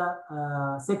know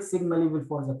the Six Sigma level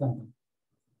for the company,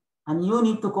 and you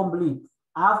need to complete.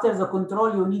 After the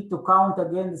control, you need to count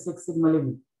again the Six Sigma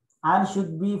level, and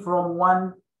should be from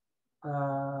 1,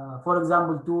 for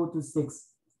example, 2 to 6.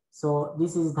 So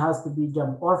this is, it has to be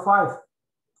jump, or 5.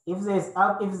 If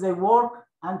they work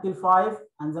until 5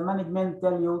 and the management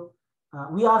tell you,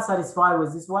 we are satisfied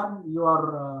with this one, you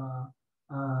are,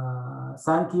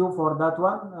 thank you for that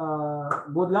one,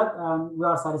 good luck, and we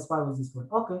are satisfied with this one.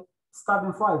 Okay, stop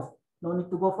in 5, no need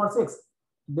to go for 6.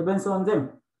 It depends on them.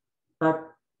 But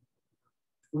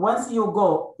once you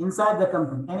go inside the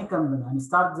company, any company, and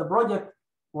start the project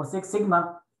for Six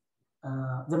Sigma,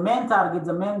 the main target,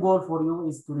 the main goal for you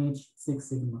is to reach Six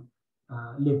Sigma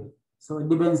level. So it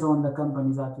depends on the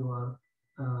company that you are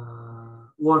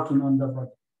working on the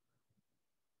project.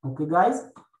 Okay,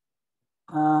 guys.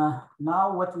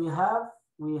 Now what we have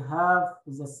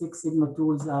the Six Sigma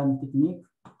tools and technique.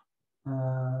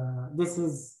 This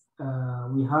is,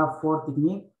 we have 4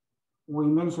 techniques we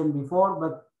mentioned before,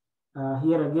 but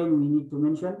here again, we need to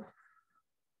mention,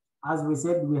 as we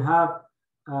said, we have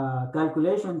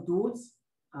calculation tools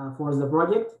for the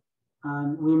project.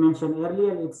 And we mentioned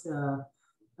earlier, it's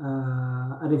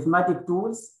arithmetic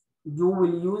tools. You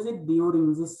will use it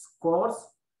during this course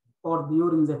or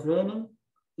during the training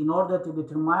in order to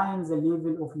determine the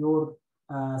level of your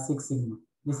Six Sigma.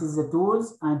 This is the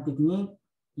tools and technique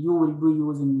you will be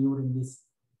using during this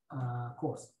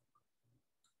course.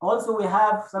 Also, we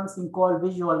have something called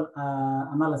visual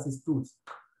analysis tools.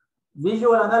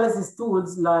 Visual analysis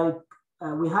tools, like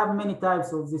we have many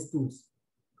types of these tools.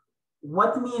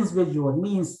 What means visual?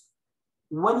 Means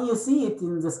when you see it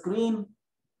in the screen,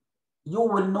 you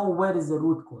will know where is the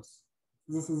root cause.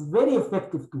 This is very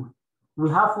effective tool. We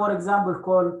have, for example,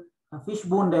 called a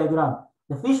fishbone diagram.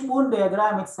 The fishbone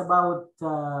diagram, it's about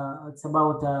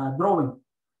drawing.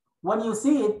 When you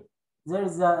see it, there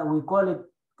is a, we call it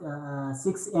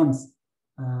 6 M's.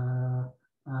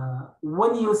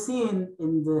 When you see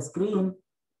in the screen,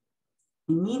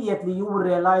 immediately you will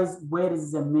realize where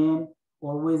is the main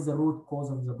or where is the root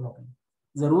cause of the problem.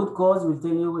 The root cause will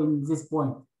tell you in this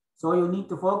point. So you need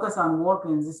to focus on work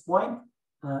in this point,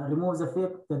 remove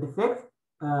the defect,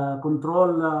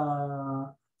 controlling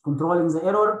the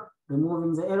error,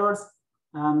 removing the errors,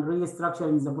 and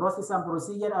restructuring the process and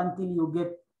procedure until you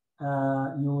get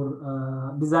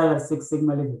your desired Six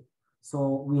Sigma level.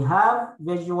 So we have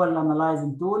visual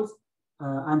analyzing tools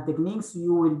and techniques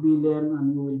you will be learning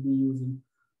and you will be using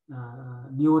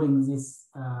during this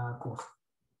course.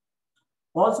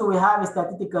 Also, we have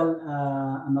statistical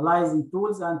analyzing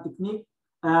tools and technique,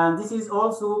 and this is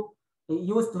also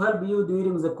used to help you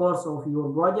during the course of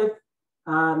your project.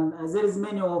 And there is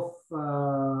many of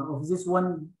this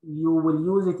one, you will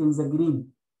use it in the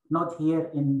green, not here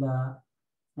in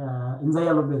the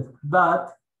yellow belt.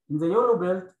 But in the yellow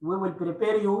belt, we will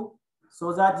prepare you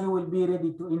so that you will be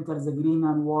ready to enter the green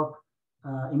and work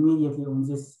immediately on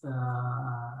this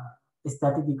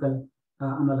statistical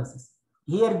analysis.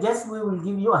 Here, just we will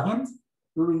give you a hint.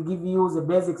 We will give you the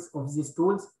basics of these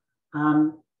tools,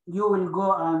 and you will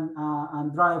go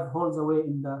and drive all the way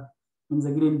in the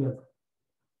green belt.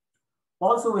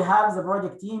 Also, we have the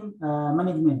project team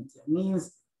management. It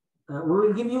means we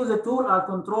will give you the tool or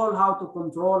control, how to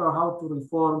control or how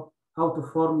to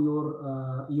form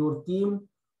your team.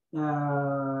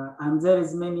 And there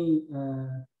is many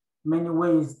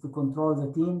ways to control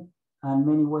the team and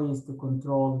many ways to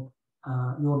control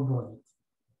your project.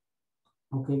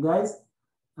 Okay, guys,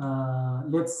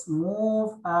 let's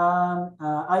move. And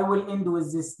I will end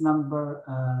with this number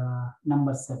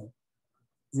 7.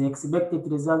 the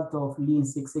expected result of Lean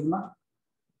Six Sigma.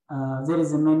 There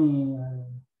is a many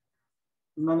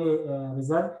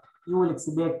result. You will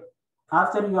expect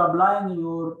after you applying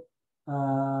your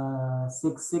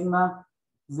Six Sigma.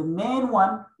 The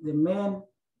main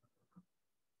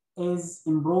is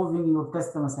improving your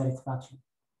customer satisfaction.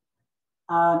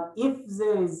 And if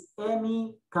there is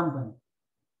any company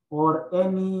or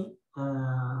any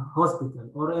hospital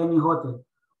or any hotel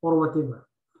or whatever,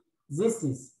 this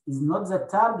is not the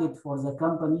target for the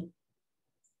company,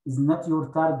 is not your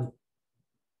target,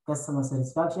 customer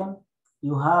satisfaction,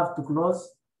 you have to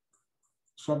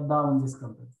shut down this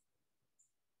company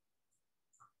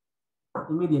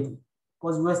immediately,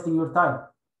 because wasting your time.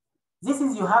 This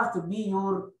is, you have to be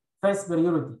your first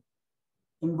priority,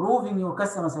 improving your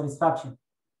customer satisfaction,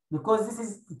 because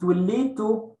it will lead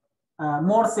to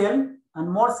more sale, and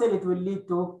more sale, it will lead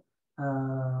to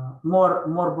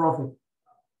more profit.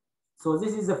 So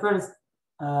this is the first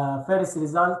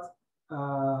result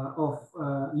of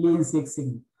Lean Six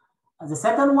Sigma. The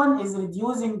second one is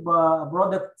reducing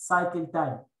product cycle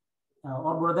time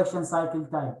or production cycle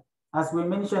time. As we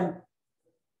mentioned,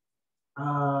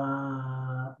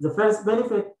 the first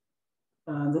benefit,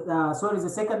 the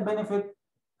second benefit,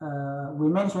 we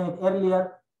mentioned it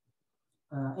earlier.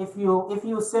 If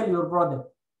you sell your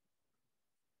product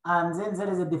and then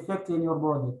there is a defect in your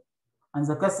product, and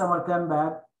the customer came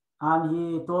back and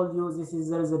he told you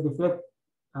there is a defect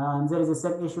and there is a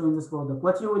same issue in this product,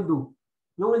 what you will do?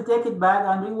 You will take it back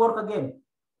and rework again.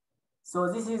 So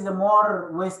this is a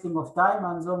more wasting of time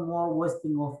and some more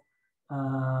wasting of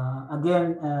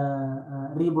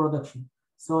reproduction.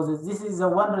 So this is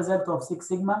one result of Six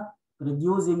Sigma,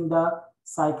 reducing the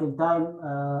cycle time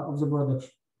of the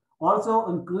production. Also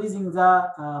increasing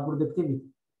the productivity.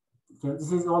 Okay,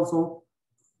 this is also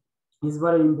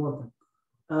very important.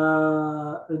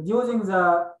 Reducing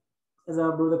the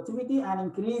productivity and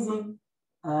increasing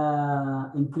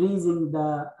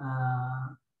the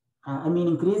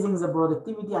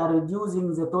productivity and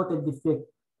reducing the total defect.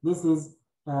 This is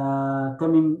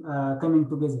coming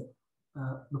together,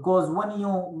 because when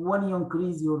you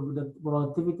increase your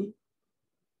productivity,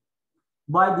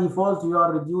 by default you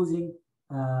are reducing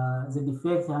the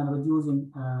defect and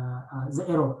reducing the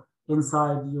error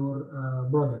inside your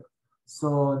product.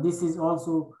 So this is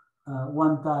also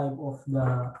one type of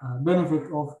the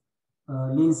benefit of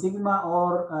Lean Sigma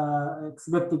or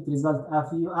expected result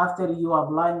after you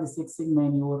applying the Six Sigma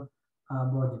in your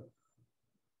product.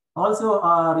 Also,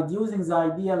 reducing the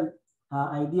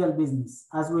ideal business,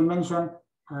 as we mentioned,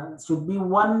 should be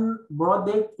one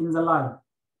product in the line.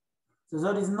 So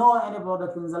there is no any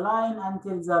product in the line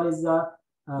until there is a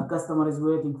customer is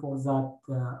waiting for that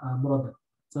product.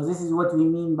 So this is what we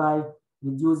mean by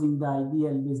reducing the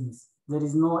ideal business. There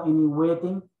is no any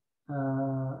waiting.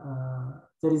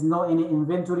 There is no any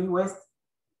inventory waste,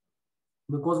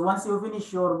 because once you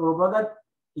finish your product,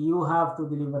 you have to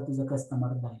deliver to the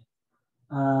customer direct.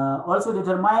 Also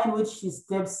determine which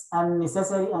steps are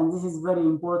necessary, and this is very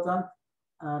important,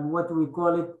 and what we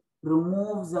call it,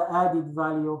 remove the added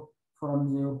value from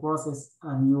your process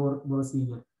and your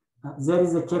procedure. There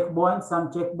is a checkpoint, some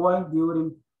checkpoint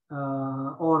during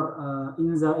or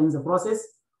in the process.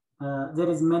 There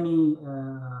is many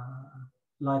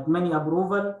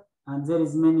approval, and there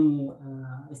is many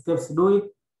steps to do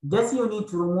it. Just you need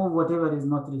to remove whatever is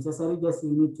not necessary. Just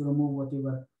you need to remove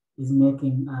whatever is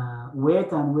making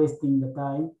wait and wasting the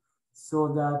time, so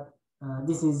that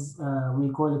this is we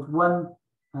call it one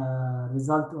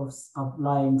result of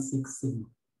applying Six Sigma.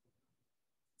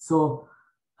 So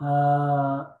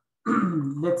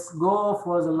let's go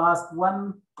for the last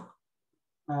one,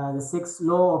 the sixth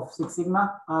law of Six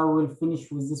Sigma. I will finish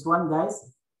with this one,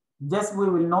 guys. Just we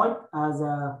will know it as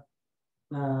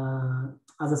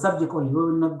a subject only. We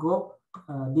will not go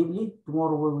deeply.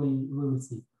 Tomorrow we will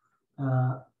see.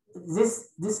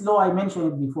 This law, I mentioned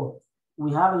it before.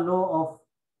 We have a law of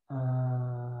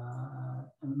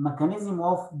mechanism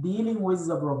of dealing with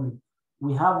the problem.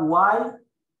 We have y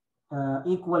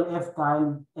equal f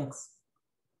times x.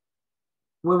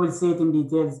 We will see it in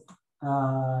details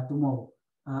tomorrow.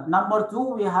 Number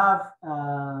two, we have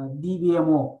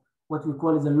DBMO, what we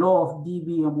call the law of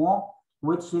DBMO,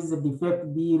 which is the defect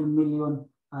per million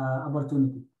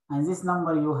opportunity. And this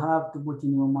number you have to put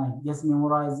in your mind. Just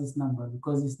memorize this number,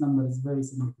 because this number is very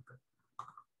significant.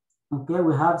 Okay,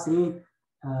 we have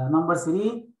number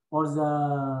three, or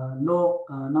the law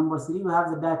number three, we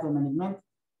have the data management.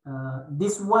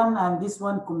 This one and this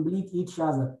one complete each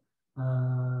other.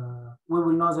 We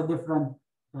will know the difference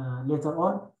later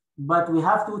on, but we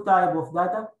have two types of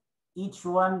data, each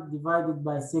one divided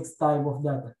by 6 types of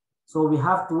data. So we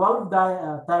have 12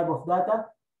 type of data,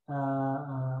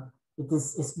 it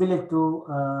is split to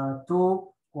two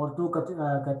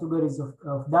categories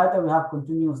of data. We have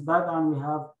continuous data and we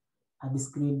have a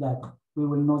discrete data. We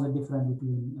will know the difference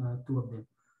between two of them.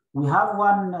 We have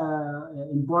one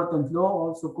important law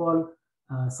also called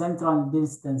central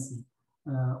distance,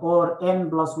 or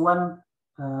n+1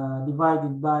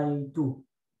 divided by 2.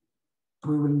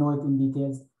 We will know it in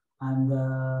details. And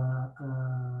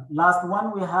last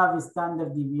one, we have a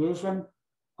standard deviation,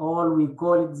 or we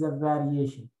call it the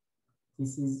variation.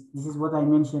 This is what I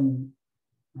mentioned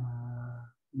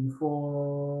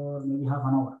before, maybe half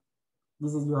an hour.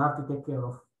 This is you have to take care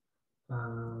of.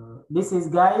 This is,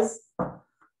 guys,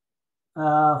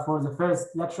 for the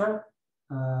first lecture.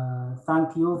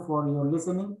 Thank you for your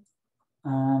listening.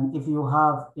 And if you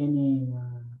have any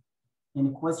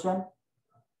question,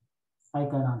 I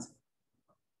can answer.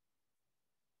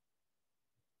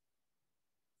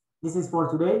 This is for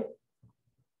today.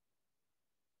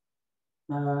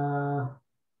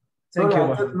 Sorry,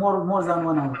 I took more than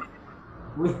 1 hour.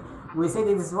 We said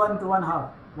it is 1 to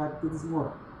 1/2, but it is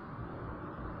more.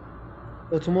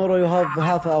 So tomorrow you have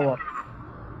half hour.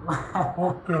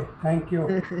 Okay, thank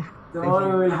you. Tomorrow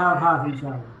we will have half,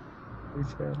 inshallah.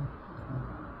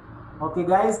 Okay,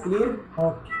 guys, clear?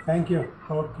 Okay, thank you.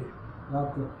 Okay.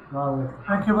 Okay, well,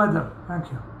 Thank you, Badr.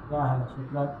 Thank you. yeah,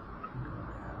 shukran.